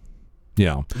pool.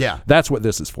 Yeah. That's what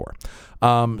this is for.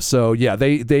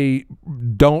 They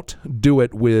don't do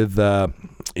it with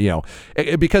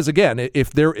because again, if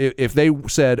they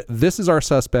said this is our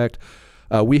suspect.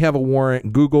 We have a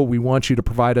warrant. Google, we want you to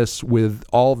provide us with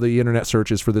all the internet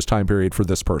searches for this time period for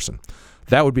this person.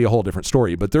 That would be a whole different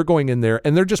story. But they're going in there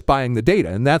and they're just buying the data.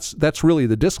 And that's really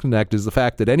the disconnect, is the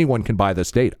fact that anyone can buy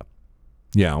this data.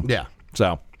 Yeah. Yeah.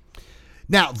 So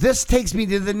now this takes me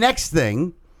to the next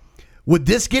thing, Would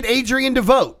this get Adrian to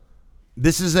vote?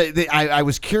 This is I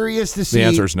was curious to see. The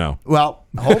answer is no. Well,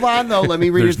 hold on though. Let me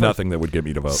read There's it. nothing that would get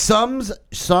me to vote.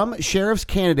 Some sheriff's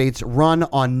candidates run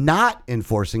on not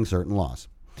enforcing certain laws.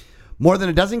 More than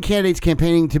a dozen candidates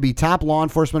campaigning to be top law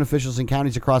enforcement officials in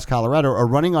counties across Colorado are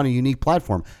running on a unique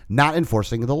platform, not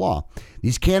enforcing the law.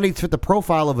 These candidates fit the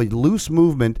profile of a loose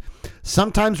movement,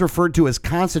 sometimes referred to as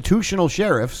constitutional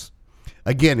sheriffs.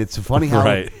 Again, it's funny how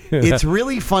Right. It's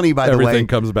really funny, by the way. Everything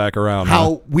comes back around.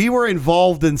 How we were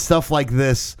involved in stuff like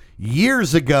this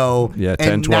years ago, Yeah,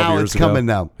 10, and 12 now years it's coming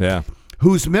ago. now. Yeah.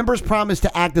 Whose members promise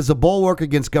to act as a bulwark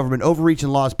against government overreach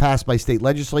and laws passed by state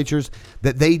legislatures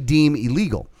that they deem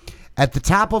illegal. At the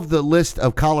top of the list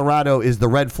of Colorado is the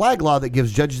red flag law that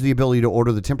gives judges the ability to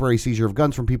order the temporary seizure of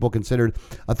guns from people considered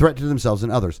a threat to themselves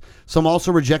and others. Some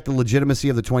also reject the legitimacy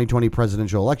of the 2020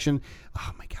 presidential election.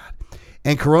 Oh, my God.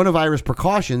 And coronavirus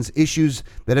precautions, issues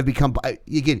that have become,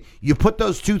 again, you put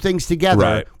those two things together,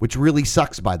 Right. which really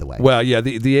sucks, by the way. Well, yeah,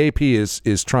 the AP is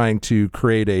trying to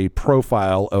create a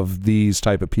profile of these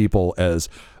type of people as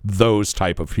those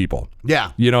type of people.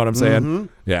 Yeah. You know what I'm saying?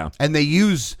 Yeah. And they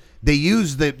use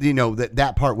the,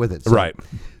 that part with it. So, Right.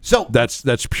 So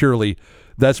That's purely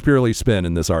spin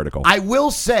in this article. I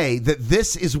will say that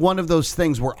this is one of those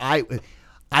things where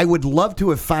I would love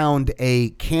to have found a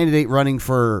candidate running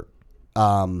for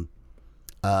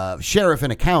sheriff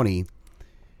in a county,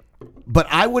 but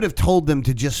I would have told them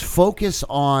to just focus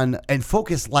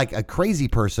like a crazy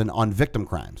person on victim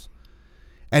crimes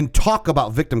and talk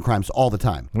about victim crimes all the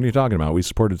time. What are you talking about? We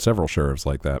supported several sheriffs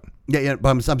like that. Yeah, but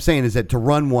I'm saying is that to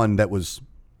run one that was,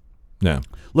 Yeah.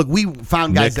 look, we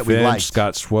found guys Nick that we Finch, liked.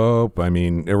 Scott Swope. I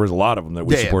mean, there was a lot of them that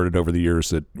we Yeah, yeah. supported over the years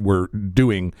that were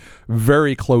doing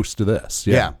very close to this.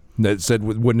 Yeah. That said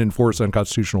wouldn't enforce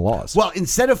unconstitutional laws. Well,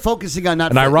 instead of focusing on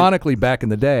not, And ironically, back in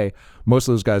the day, most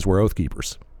of those guys were oath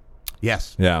keepers.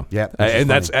 yes, Yeah. yeah, And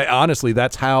that's honestly,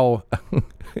 that's how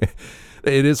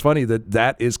it is funny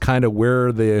that is kind of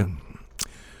where the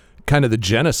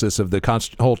genesis of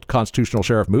the whole constitutional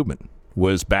sheriff movement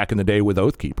was back in the day with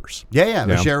oath keepers. yeah,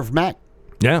 the Yeah. Sheriff Mack.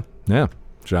 Yeah. Yeah.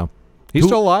 So he's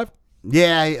still alive.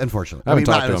 Yeah, unfortunately. I haven't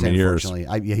talked to him in years.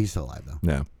 Unfortunately, yeah, he's still alive though.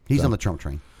 Yeah. He's So, on the Trump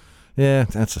train. yeah,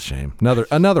 that's a shame.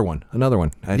 Another one.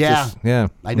 Yeah.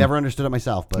 I never understood it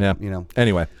myself, but Yeah.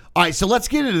 Anyway. All right, so let's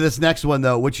get into this next one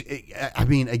though, which I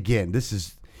mean, again, this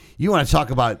is, you want to talk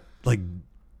about like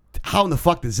how in the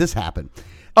fuck does this happen?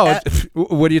 Oh,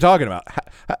 what are you talking about?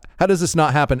 How does this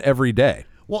not happen every day?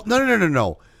 Well,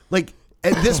 no. Like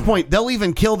at this point, they'll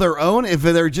even kill their own if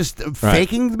they're just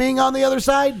faking being on the other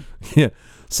side. Yeah.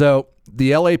 So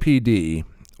the LAPD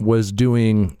was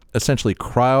doing essentially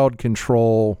crowd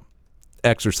control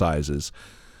exercises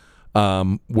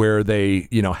where they,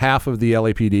 half of the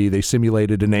LAPD, they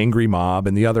simulated an angry mob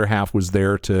and the other half was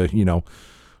there to,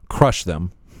 crush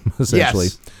them, essentially.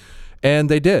 Yes. And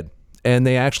they did. And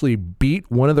they actually beat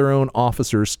one of their own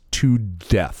officers to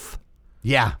death.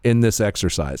 Yeah. In this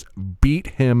exercise. Beat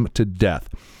him to death.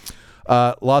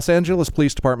 Los Angeles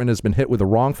Police Department has been hit with a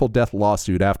wrongful death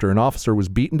lawsuit after an officer was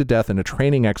beaten to death in a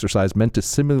training exercise meant to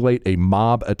simulate a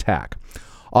mob attack.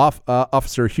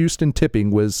 Officer Houston Tipping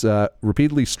was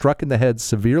repeatedly struck in the head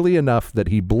severely enough that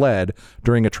he bled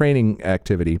during a training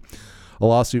activity. A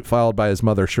lawsuit filed by his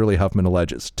mother, Shirley Huffman,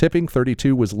 alleges. Tipping,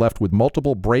 32, was left with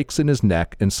multiple breaks in his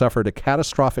neck and suffered a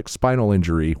catastrophic spinal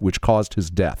injury, which caused his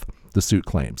death, the suit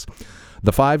claims.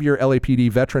 The 5-year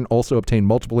LAPD veteran also obtained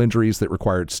multiple injuries that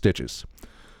required stitches.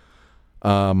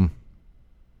 So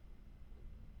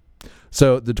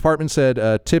the department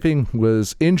said Tipping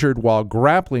was injured while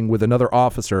grappling with another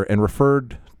officer and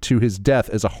referred to his death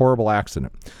as a horrible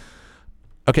accident.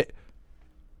 Okay.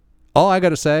 All I got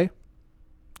to say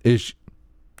is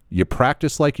you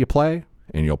practice like you play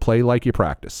and you'll play like you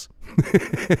practice.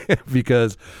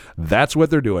 Because that's what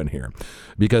they're doing here.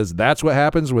 Because that's what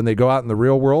happens when they go out in the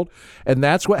real world. And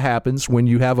that's what happens when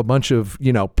you have a bunch of,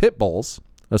 pit bulls,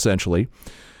 essentially,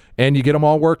 and you get them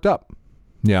all worked up.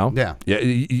 Yeah.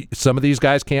 Some of these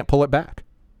guys can't pull it back.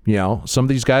 Some of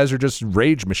these guys are just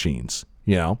rage machines,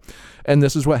 and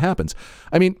this is what happens.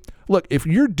 I mean, look, if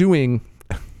you're doing,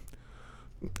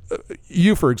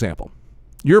 you, for example,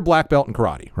 you're a black belt in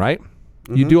karate, right?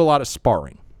 Mm-hmm. You do a lot of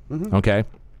sparring. Mm-hmm. Okay.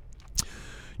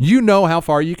 You know how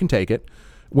far you can take it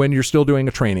when you're still doing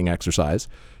a training exercise.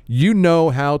 You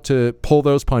know how to pull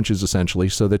those punches essentially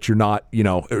so that you're not,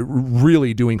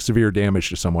 really doing severe damage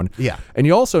to someone. Yeah. And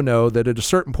you also know that at a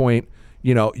certain point,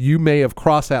 you may have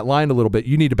crossed that line a little bit.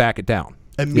 You need to back it down.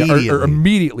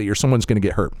 Immediately. Or someone's going to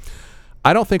get hurt.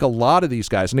 I don't think a lot of these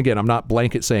guys, and again, I'm not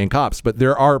blanket saying cops, but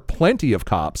there are plenty of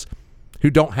cops who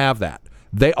don't have that.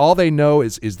 All they know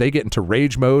is they get into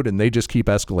rage mode and they just keep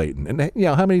escalating. And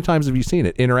how many times have you seen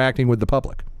it interacting with the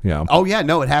public? Oh yeah,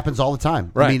 no, it happens all the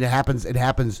time. Right. I mean, it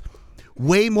happens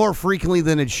way more frequently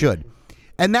than it should.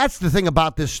 And that's the thing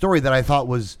about this story that I thought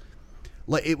was,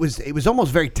 like, it was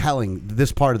almost very telling.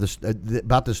 This part of this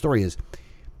about this story is,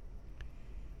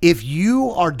 if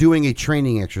you are doing a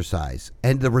training exercise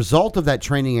and the result of that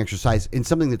training exercise in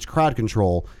something that's crowd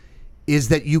control is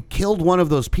that you killed one of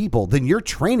those people, then your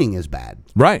training is bad.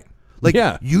 Right. Like,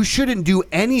 you shouldn't do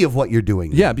any of what you're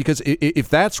doing. Yeah, because if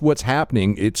that's what's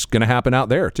happening, it's going to happen out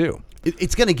there too.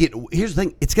 It's going to get, here's the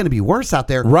thing, it's going to be worse out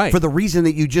there, right, for the reason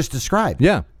that you just described.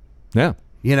 Yeah. Yeah.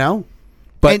 You know?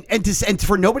 But and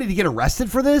for nobody to get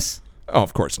arrested for this? Oh,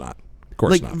 of course not. Of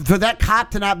course not. For that cop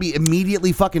to not be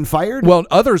immediately fucking fired? Well,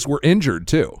 others were injured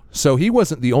too. So he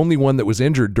wasn't the only one that was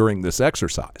injured during this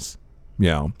exercise.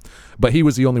 But he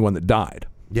was the only one that died.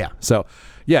 Yeah. So,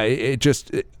 yeah, it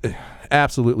just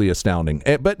absolutely astounding.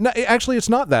 But no, actually, it's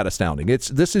not that astounding. It's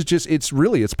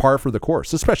par for the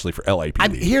course, especially for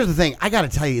LAPD. Here's the thing. I got to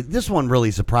tell you, this one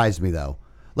really surprised me, though.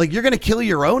 Like, you're going to kill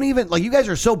your own even? Like, you guys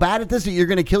are so bad at this that you're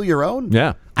going to kill your own?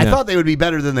 Yeah. I thought they would be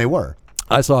better than they were.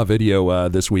 I saw a video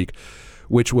this week,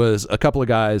 which was a couple of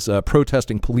guys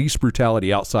protesting police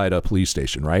brutality outside a police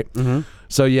station, right? Mm-hmm.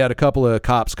 So you had a couple of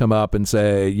cops come up and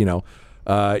say, you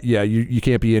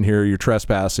can't be in here, you're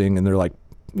trespassing. And they're like,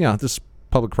 this is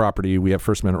public property, we have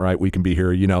First Amendment right, we can be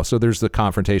here, So there's the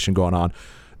confrontation going on.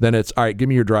 Then it's, all right, give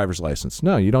me your driver's license.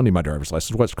 No, you don't need my driver's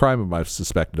license. What crime am I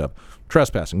suspected of?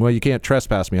 Trespassing. Well, you can't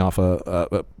trespass me off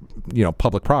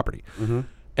public property. Mm-hmm.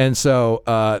 And so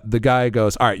the guy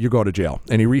goes, all right, you're going to jail.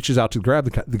 And he reaches out to grab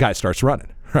the guy starts running,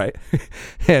 right?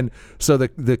 And so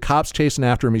the cop's chasing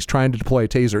after him. He's trying to deploy a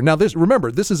taser. Now,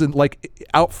 this isn't like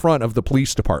out front of the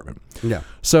police department. Yeah.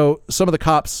 So some of the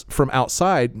cops from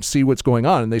outside see what's going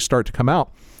on, and they start to come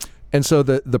out. And so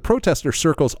the protester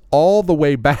circles all the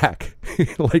way back,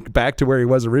 like back to where he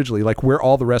was originally, like where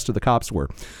all the rest of the cops were.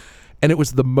 And it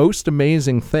was the most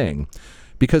amazing thing,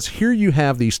 because here you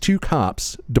have these two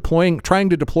cops trying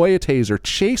to deploy a taser,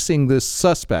 chasing this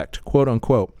suspect, quote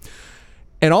unquote.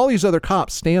 And all these other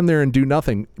cops stand there and do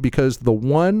nothing, because the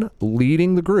one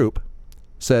leading the group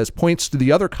points to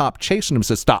the other cop chasing him,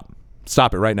 says,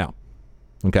 stop it right now.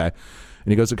 Okay.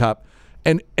 And he goes to the cop,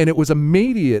 and it was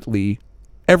immediately,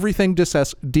 everything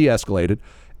de-escalated.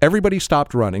 Everybody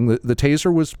stopped running. The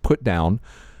taser was put down,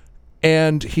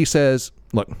 and he says,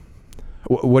 look,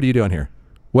 what are you doing here?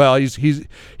 Well,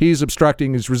 he's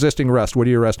obstructing, he's resisting arrest. What are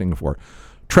you arresting him for?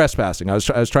 Trespassing. I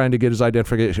was trying to get his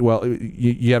identification. Well,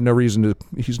 you have no reason to.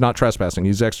 He's not trespassing.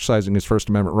 He's exercising his First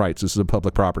Amendment rights. This is a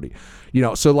public property.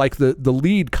 So like the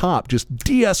lead cop just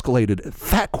de-escalated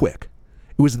that quick.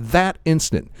 It was that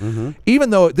instant. Mm-hmm.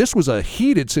 Even though this was a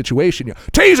heated situation,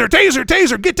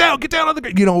 taser, get down on the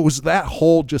ground. It was that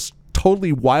whole just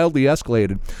totally wildly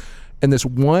escalated. And this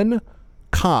one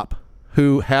cop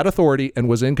who had authority and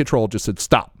was in control just said,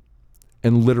 stop.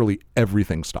 And literally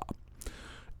everything stopped.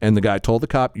 And the guy told the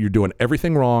cop, you're doing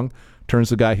everything wrong. Turns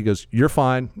to the guy, he goes, you're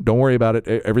fine. Don't worry about it.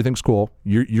 Everything's cool.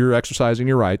 You're exercising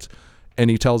your rights. And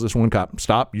he tells this one cop,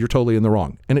 stop, you're totally in the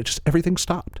wrong. And everything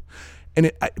stopped.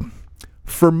 And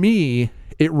for me,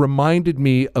 it reminded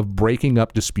me of breaking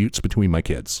up disputes between my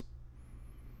kids.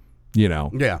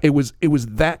 Yeah. It was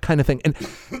that kind of thing. And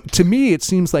to me, it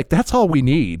seems like that's all we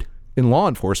need in law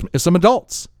enforcement is some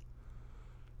adults.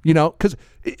 Because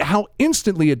how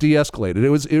instantly it de-escalated. It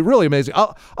was really amazing.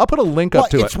 I'll put a link up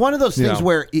to it. It's one of those things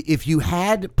where if you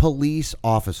had police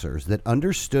officers that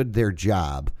understood their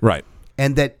job, right,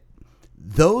 and that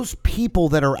those people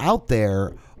that are out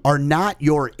there are not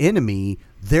your enemy,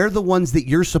 they're the ones that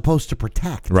you're supposed to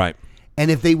protect. Right.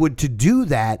 And if they would to do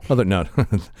that... Well, no,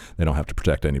 they don't have to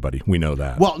protect anybody. We know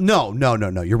that. Well, no.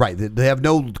 You're right. They have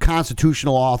no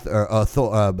constitutional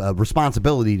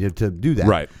responsibility to do that.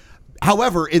 Right.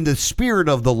 However, in the spirit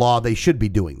of the law, they should be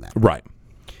doing that. Right.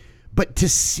 But to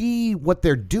see what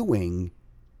they're doing,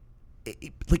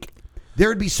 there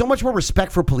would be so much more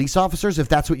respect for police officers if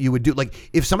that's what you would do. Like,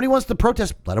 if somebody wants to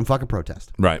protest, let them fucking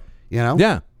protest. Right.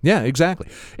 Yeah, exactly.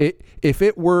 If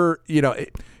it were,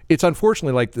 it's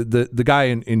unfortunately like the guy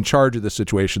in charge of the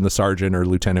situation, the sergeant or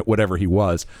lieutenant, whatever he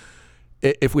was,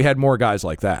 if we had more guys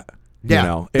like that,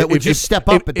 that would just step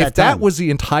up at that time. If that was the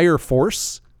entire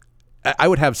force, I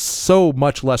would have so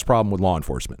much less problem with law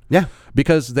enforcement. Yeah.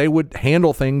 Because they would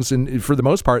handle things for the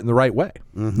most part in the right way,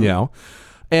 mm-hmm.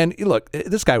 And look,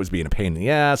 this guy was being a pain in the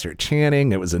ass or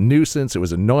chanting. It was a nuisance. It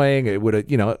was annoying. It would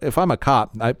have, if I'm a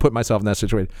cop, I put myself in that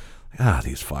situation.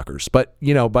 These fuckers. But,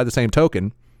 by the same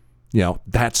token,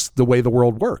 That's the way the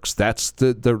world works. That's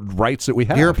the rights that we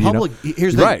have. You're a public.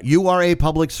 Here's the thing. You are a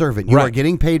public servant. You are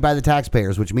getting paid by the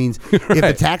taxpayers, which means if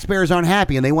the taxpayers aren't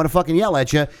happy and they want to fucking yell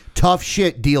at you, tough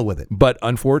shit, deal with it. But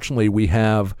unfortunately, we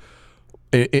have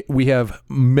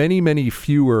many, many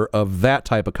fewer of that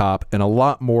type of cop, and a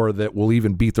lot more that will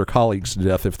even beat their colleagues to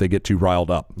death if they get too riled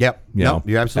up. Yep.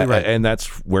 You're absolutely right. And that's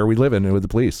where we live in with the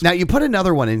police. Now, you put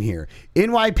another one in here.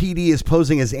 NYPD is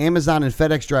posing as Amazon and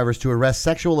FedEx drivers to arrest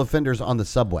sexual offenders on the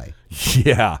subway.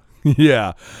 Yeah.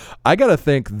 Yeah. I got to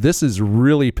think this is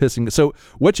really pissing. So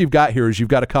what you've got here is you've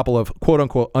got a couple of quote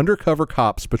unquote undercover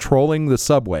cops patrolling the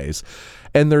subways,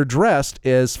 and they're dressed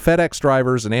as FedEx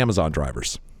drivers and Amazon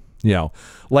drivers.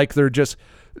 Like they're just,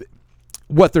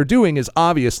 what they're doing is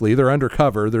obviously they're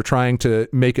undercover. They're trying to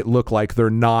make it look like they're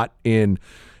not in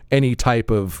any type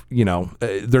of,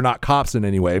 they're not cops in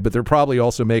any way, but they're probably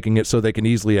also making it so they can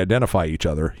easily identify each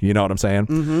other. You know what I'm saying?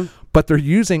 Mm-hmm. But they're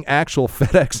using actual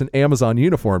FedEx and Amazon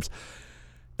uniforms.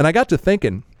 And I got to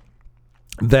thinking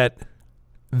that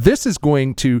this is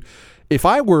going to, if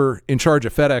I were in charge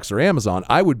of FedEx or Amazon,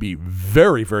 I would be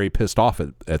very, very pissed off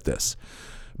at this,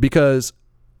 because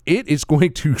it is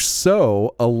going to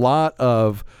sow a lot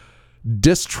of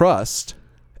distrust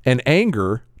and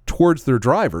anger towards their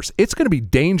drivers. It's going to be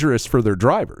dangerous for their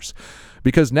drivers,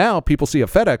 because now people see a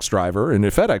FedEx driver in a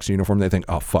FedEx uniform. They think,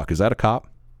 oh, fuck, is that a cop?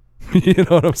 You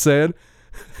know what I'm saying?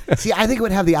 See, I think it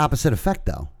would have the opposite effect,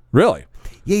 though. Really?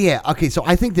 Yeah. Okay, so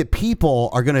I think that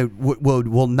people are going to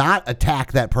will not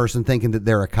attack that person thinking that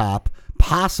they're a cop,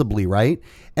 possibly, right?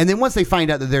 And then once they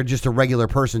find out that they're just a regular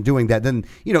person doing that, then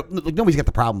nobody's got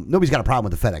a problem with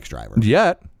the FedEx driver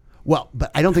yet. Well, but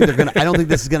I don't think they're gonna. I don't think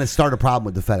this is gonna start a problem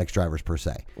with the FedEx drivers per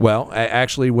se. Well,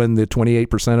 actually, when the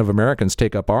 28% of Americans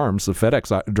take up arms, the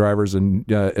FedEx drivers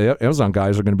and Amazon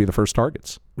guys are going to be the first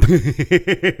targets.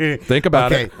 Think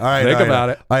about it. All right. Think about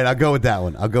it. All right, I'll go with that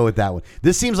one.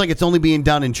 This seems like it's only being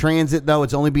done in transit, though.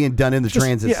 It's only being done in the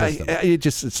transit system.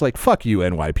 It's like, fuck you,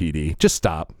 NYPD. Just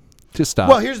stop.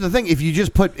 Well, here's the thing: if you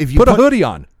put a hoodie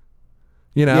on.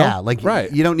 You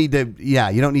don't need to. Yeah,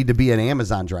 you don't need to be an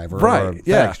Amazon driver or a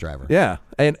FedEx driver. Yeah,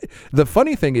 and the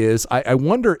funny thing is, I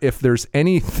wonder if there's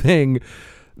anything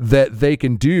that they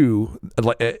can do,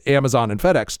 like Amazon and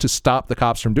FedEx, to stop the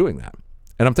cops from doing that.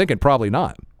 And I'm thinking probably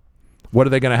not. What are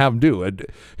they going to have them do?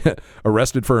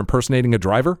 Arrested for impersonating a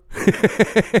driver?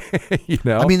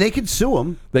 I mean, they could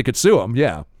sue them.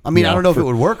 Yeah. I mean, I don't know if it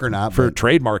would work or not. For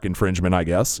trademark infringement, I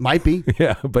guess. Might be.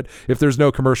 Yeah, but if there's no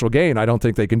commercial gain, I don't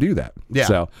think they can do that. Yeah.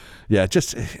 So,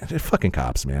 just fucking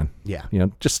cops, man. Yeah.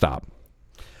 Just stop.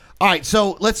 All right,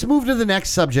 so let's move to the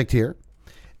next subject here.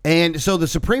 And so the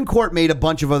Supreme Court made a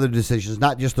bunch of other decisions,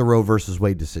 not just the Roe versus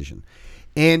Wade decision.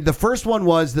 And the first one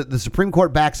was that the Supreme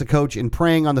Court backs a coach in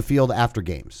praying on the field after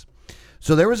games.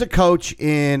 So there was a coach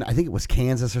in, I think it was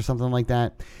Kansas or something like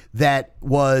that, that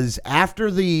was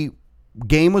after the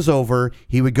game was over,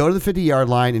 he would go to the 50-yard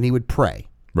line and he would pray.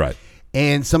 Right.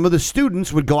 And some of the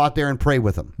students would go out there and pray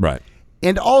with him. Right.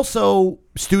 And also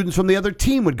students from the other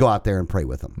team would go out there and pray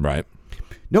with him. Right.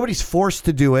 Nobody's forced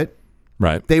to do it.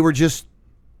 Right. They were just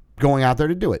going out there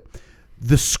to do it.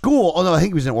 The school, I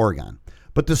think it was in Oregon,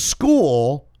 but the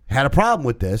school had a problem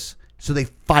with this, so they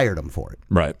fired him for it.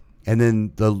 Right. And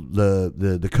then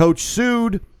the coach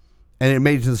sued, and it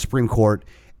made it to the Supreme Court.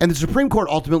 And the Supreme Court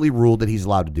ultimately ruled that he's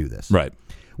allowed to do this. Right.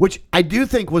 Which I do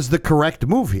think was the correct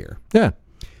move here. Yeah.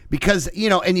 Because,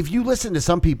 and if you listen to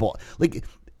some people, like,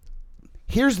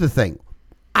 here's the thing.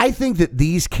 I think that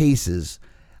these cases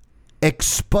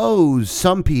expose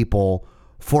some people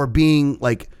for being,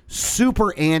 like,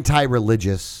 super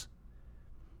anti-religious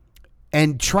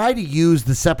and try to use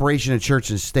the separation of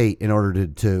church and state in order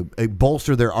to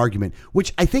bolster their argument,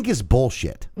 which I think is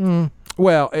bullshit.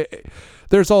 Well,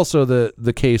 there's also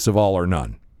the case of all or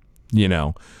none,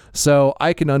 So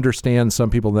I can understand some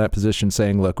people in that position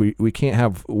saying, look, we can't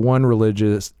have one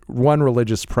religion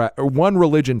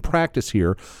practice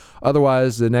here.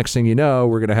 Otherwise, the next thing you know,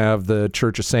 we're going to have the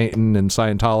Church of Satan and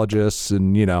Scientologists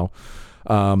and,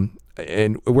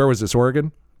 and where was this,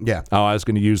 Oregon? Yeah. Oh, I was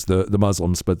going to use the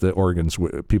Muslims, but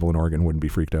the people in Oregon wouldn't be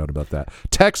freaked out about that.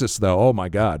 Texas, though, oh my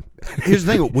God. Here's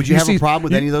the thing: would you have a problem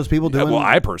with any of those people doing? Well,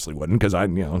 I personally wouldn't, because I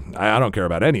don't care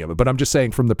about any of it. But I'm just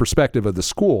saying, from the perspective of the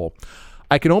school,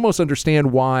 I can almost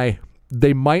understand why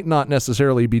they might not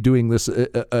necessarily be doing this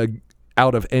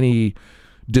out of any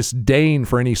disdain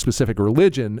for any specific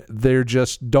religion. They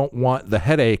just don't want the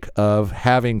headache of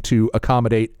having to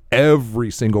accommodate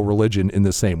every single religion in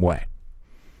the same way.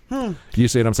 You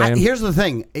see what I'm saying? Here's the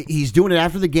thing. He's doing it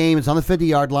after the game. It's on the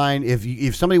 50-yard line.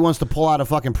 If somebody wants to pull out a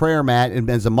fucking prayer mat and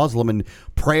as a Muslim and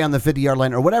pray on the 50-yard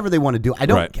line or whatever they want to do, I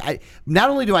don't. Right. Not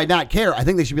only do I not care, I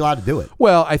think they should be allowed to do it.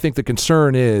 Well, I think the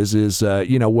concern is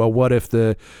what if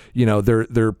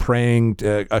they're praying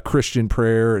a Christian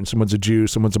prayer and someone's a Jew,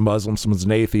 someone's a Muslim, someone's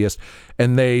an atheist,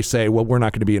 and they say, well, we're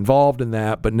not going to be involved in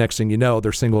that, but next thing you know,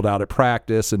 they're singled out at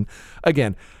practice. And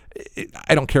again,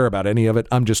 I don't care about any of it.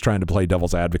 I'm just trying to play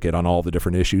devil's advocate on all the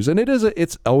different issues. And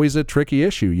it's always a tricky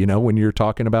issue, when you're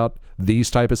talking about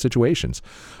these type of situations.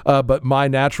 But my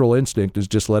natural instinct is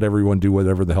just let everyone do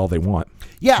whatever the hell they want.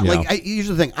 Yeah, here's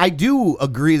the thing. I do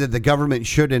agree that the government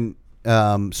shouldn't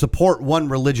support one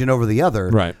religion over the other,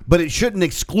 right? But it shouldn't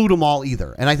exclude them all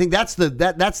either. And I think that's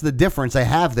the difference I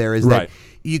have there is right.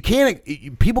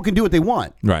 that people can do what they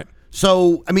want, right?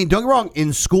 So, I mean, don't get me wrong.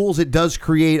 In schools, it does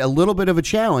create a little bit of a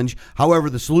challenge. However,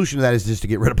 the solution to that is just to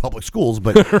get rid of public schools.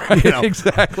 But right,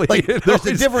 exactly, there's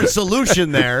a different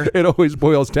solution there. It always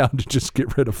boils down to just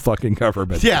get rid of fucking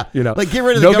government. Yeah, get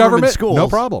rid of the government schools. No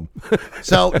problem.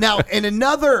 So now, in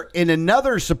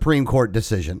another Supreme Court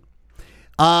decision,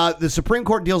 the Supreme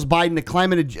Court deals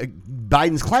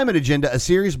Biden's climate agenda a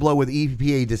serious blow with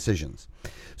EPA decisions.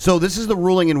 So this is the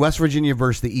ruling in West Virginia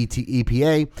versus the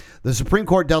EPA. The Supreme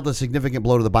Court dealt a significant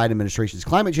blow to the Biden administration's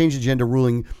climate change agenda,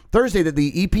 ruling Thursday that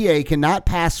the EPA cannot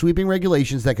pass sweeping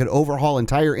regulations that could overhaul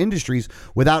entire industries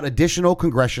without additional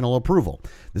congressional approval.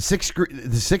 The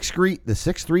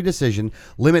 6-3 decision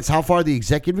limits how far the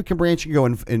executive branch can go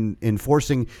in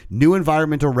enforcing new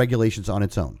environmental regulations on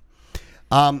its own.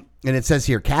 And it says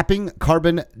here, capping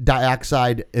carbon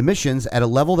dioxide emissions at a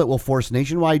level that will force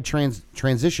nationwide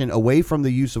transition away from the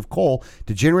use of coal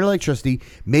to generate electricity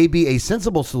may be a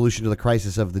sensible solution to the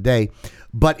crisis of the day,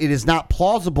 but it is not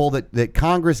plausible that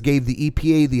Congress gave the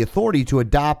EPA the authority to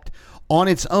adopt on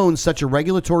its own such a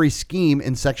regulatory scheme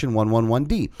in Section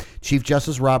 111D. Chief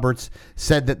Justice Roberts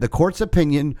said that the court's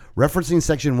opinion, referencing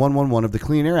Section 111 of the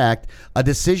Clean Air Act, a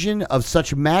decision of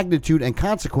such magnitude and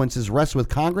consequences rests with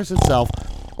Congress itself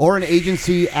or an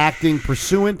agency acting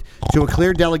pursuant to a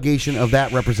clear delegation of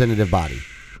that representative body.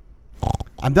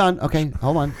 I'm done. Okay,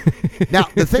 hold on. Now,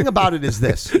 the thing about it is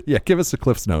this. Yeah, give us the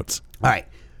Cliff's Notes. All right.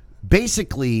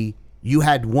 Basically, you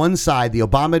had one side, the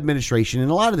Obama administration, and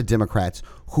a lot of the Democrats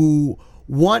who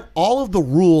want all of the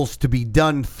rules to be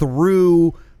done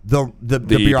through the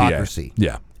bureaucracy. EPA.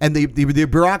 Yeah. And the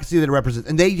bureaucracy that it represents.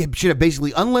 And they should have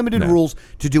basically unlimited rules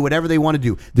to do whatever they want to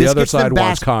do. The other side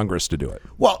wants Congress to do it.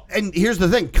 Well, and here's the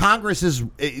thing. Congress is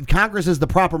the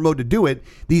proper mode to do it.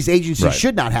 These agencies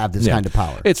should not have this kind of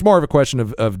power. It's more of a question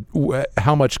of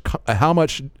how much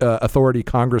authority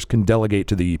Congress can delegate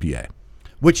to the EPA.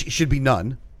 Which should be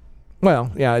none.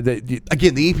 Well, yeah.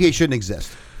 Again, the EPA shouldn't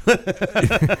exist.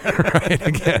 Right.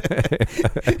 Again.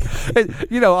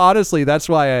 Honestly, that's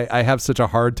why I have such a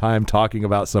hard time talking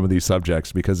about some of these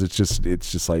subjects, because it's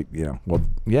just like, well,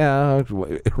 yeah,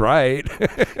 right.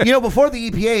 Before the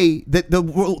EPA,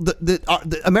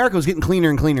 the America was getting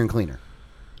cleaner and cleaner and cleaner.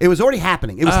 It was already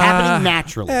happening. It was happening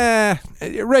naturally.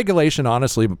 Regulation,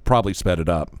 honestly, probably sped it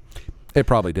up. It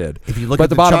probably did. If you look at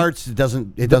the charts, it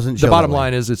doesn't show. The bottom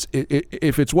line is,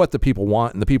 if it's what the people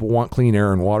want, and the people want clean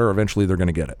air and water, eventually they're going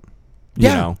to get it. You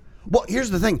know? Well, here's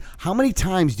the thing. How many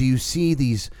times do you see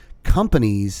these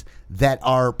companies that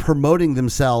are promoting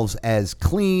themselves as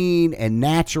clean and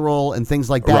natural and things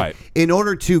like that in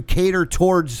order to cater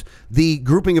towards the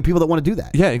grouping of people that want to do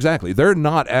that? Yeah, exactly. They're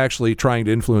not actually trying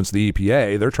to influence the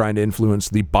EPA. They're trying to influence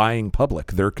the buying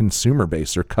public, their consumer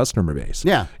base, their customer base.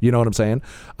 Yeah. You know what I'm saying?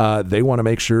 They want to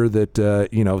make sure that,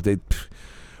 they...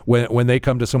 When they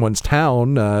come to someone's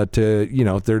town,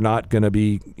 they're not going to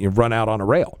be run out on a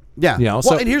rail. Yeah.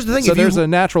 And here's the thing. So there's a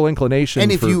natural inclination.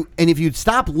 And if you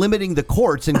stop limiting the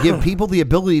courts and give people the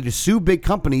ability to sue big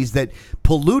companies that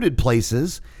polluted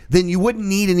places, then you wouldn't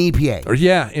need an EPA. Or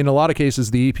in a lot of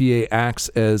cases, the EPA acts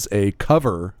as a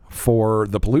cover for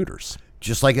the polluters.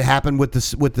 Just like it happened with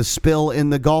the spill in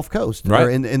the Gulf Coast, or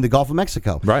in the Gulf of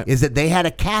Mexico, is that they had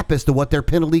a cap as to what their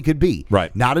penalty could be.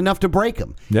 Right. Not enough to break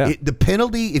them. Yeah. The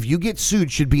penalty, if you get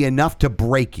sued, should be enough to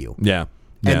break you. Yeah.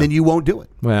 And then you won't do it.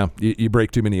 Well, you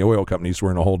break too many oil companies, we're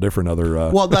in a whole different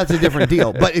other... Well, that's a different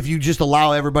deal. But if you just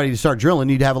allow everybody to start drilling,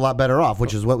 you'd have a lot better off,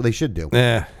 which is what they should do.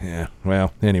 Yeah.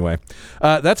 Well, anyway.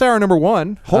 That's our number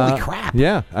one. Holy crap.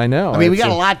 Yeah, I know. I mean, we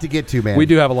got a lot to get to, man. We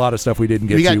do have a lot of stuff we didn't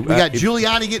get to. We got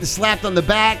Giuliani getting slapped on the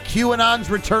back. QAnon's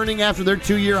returning after their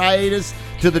 2-year hiatus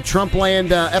to the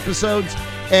Trumpland episodes.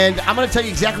 And I'm going to tell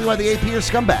you exactly why the AP are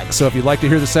scumbags. So if you'd like to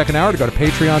hear the second hour, to go to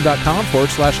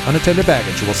patreon.com/unattended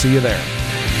baggage. We'll see you there.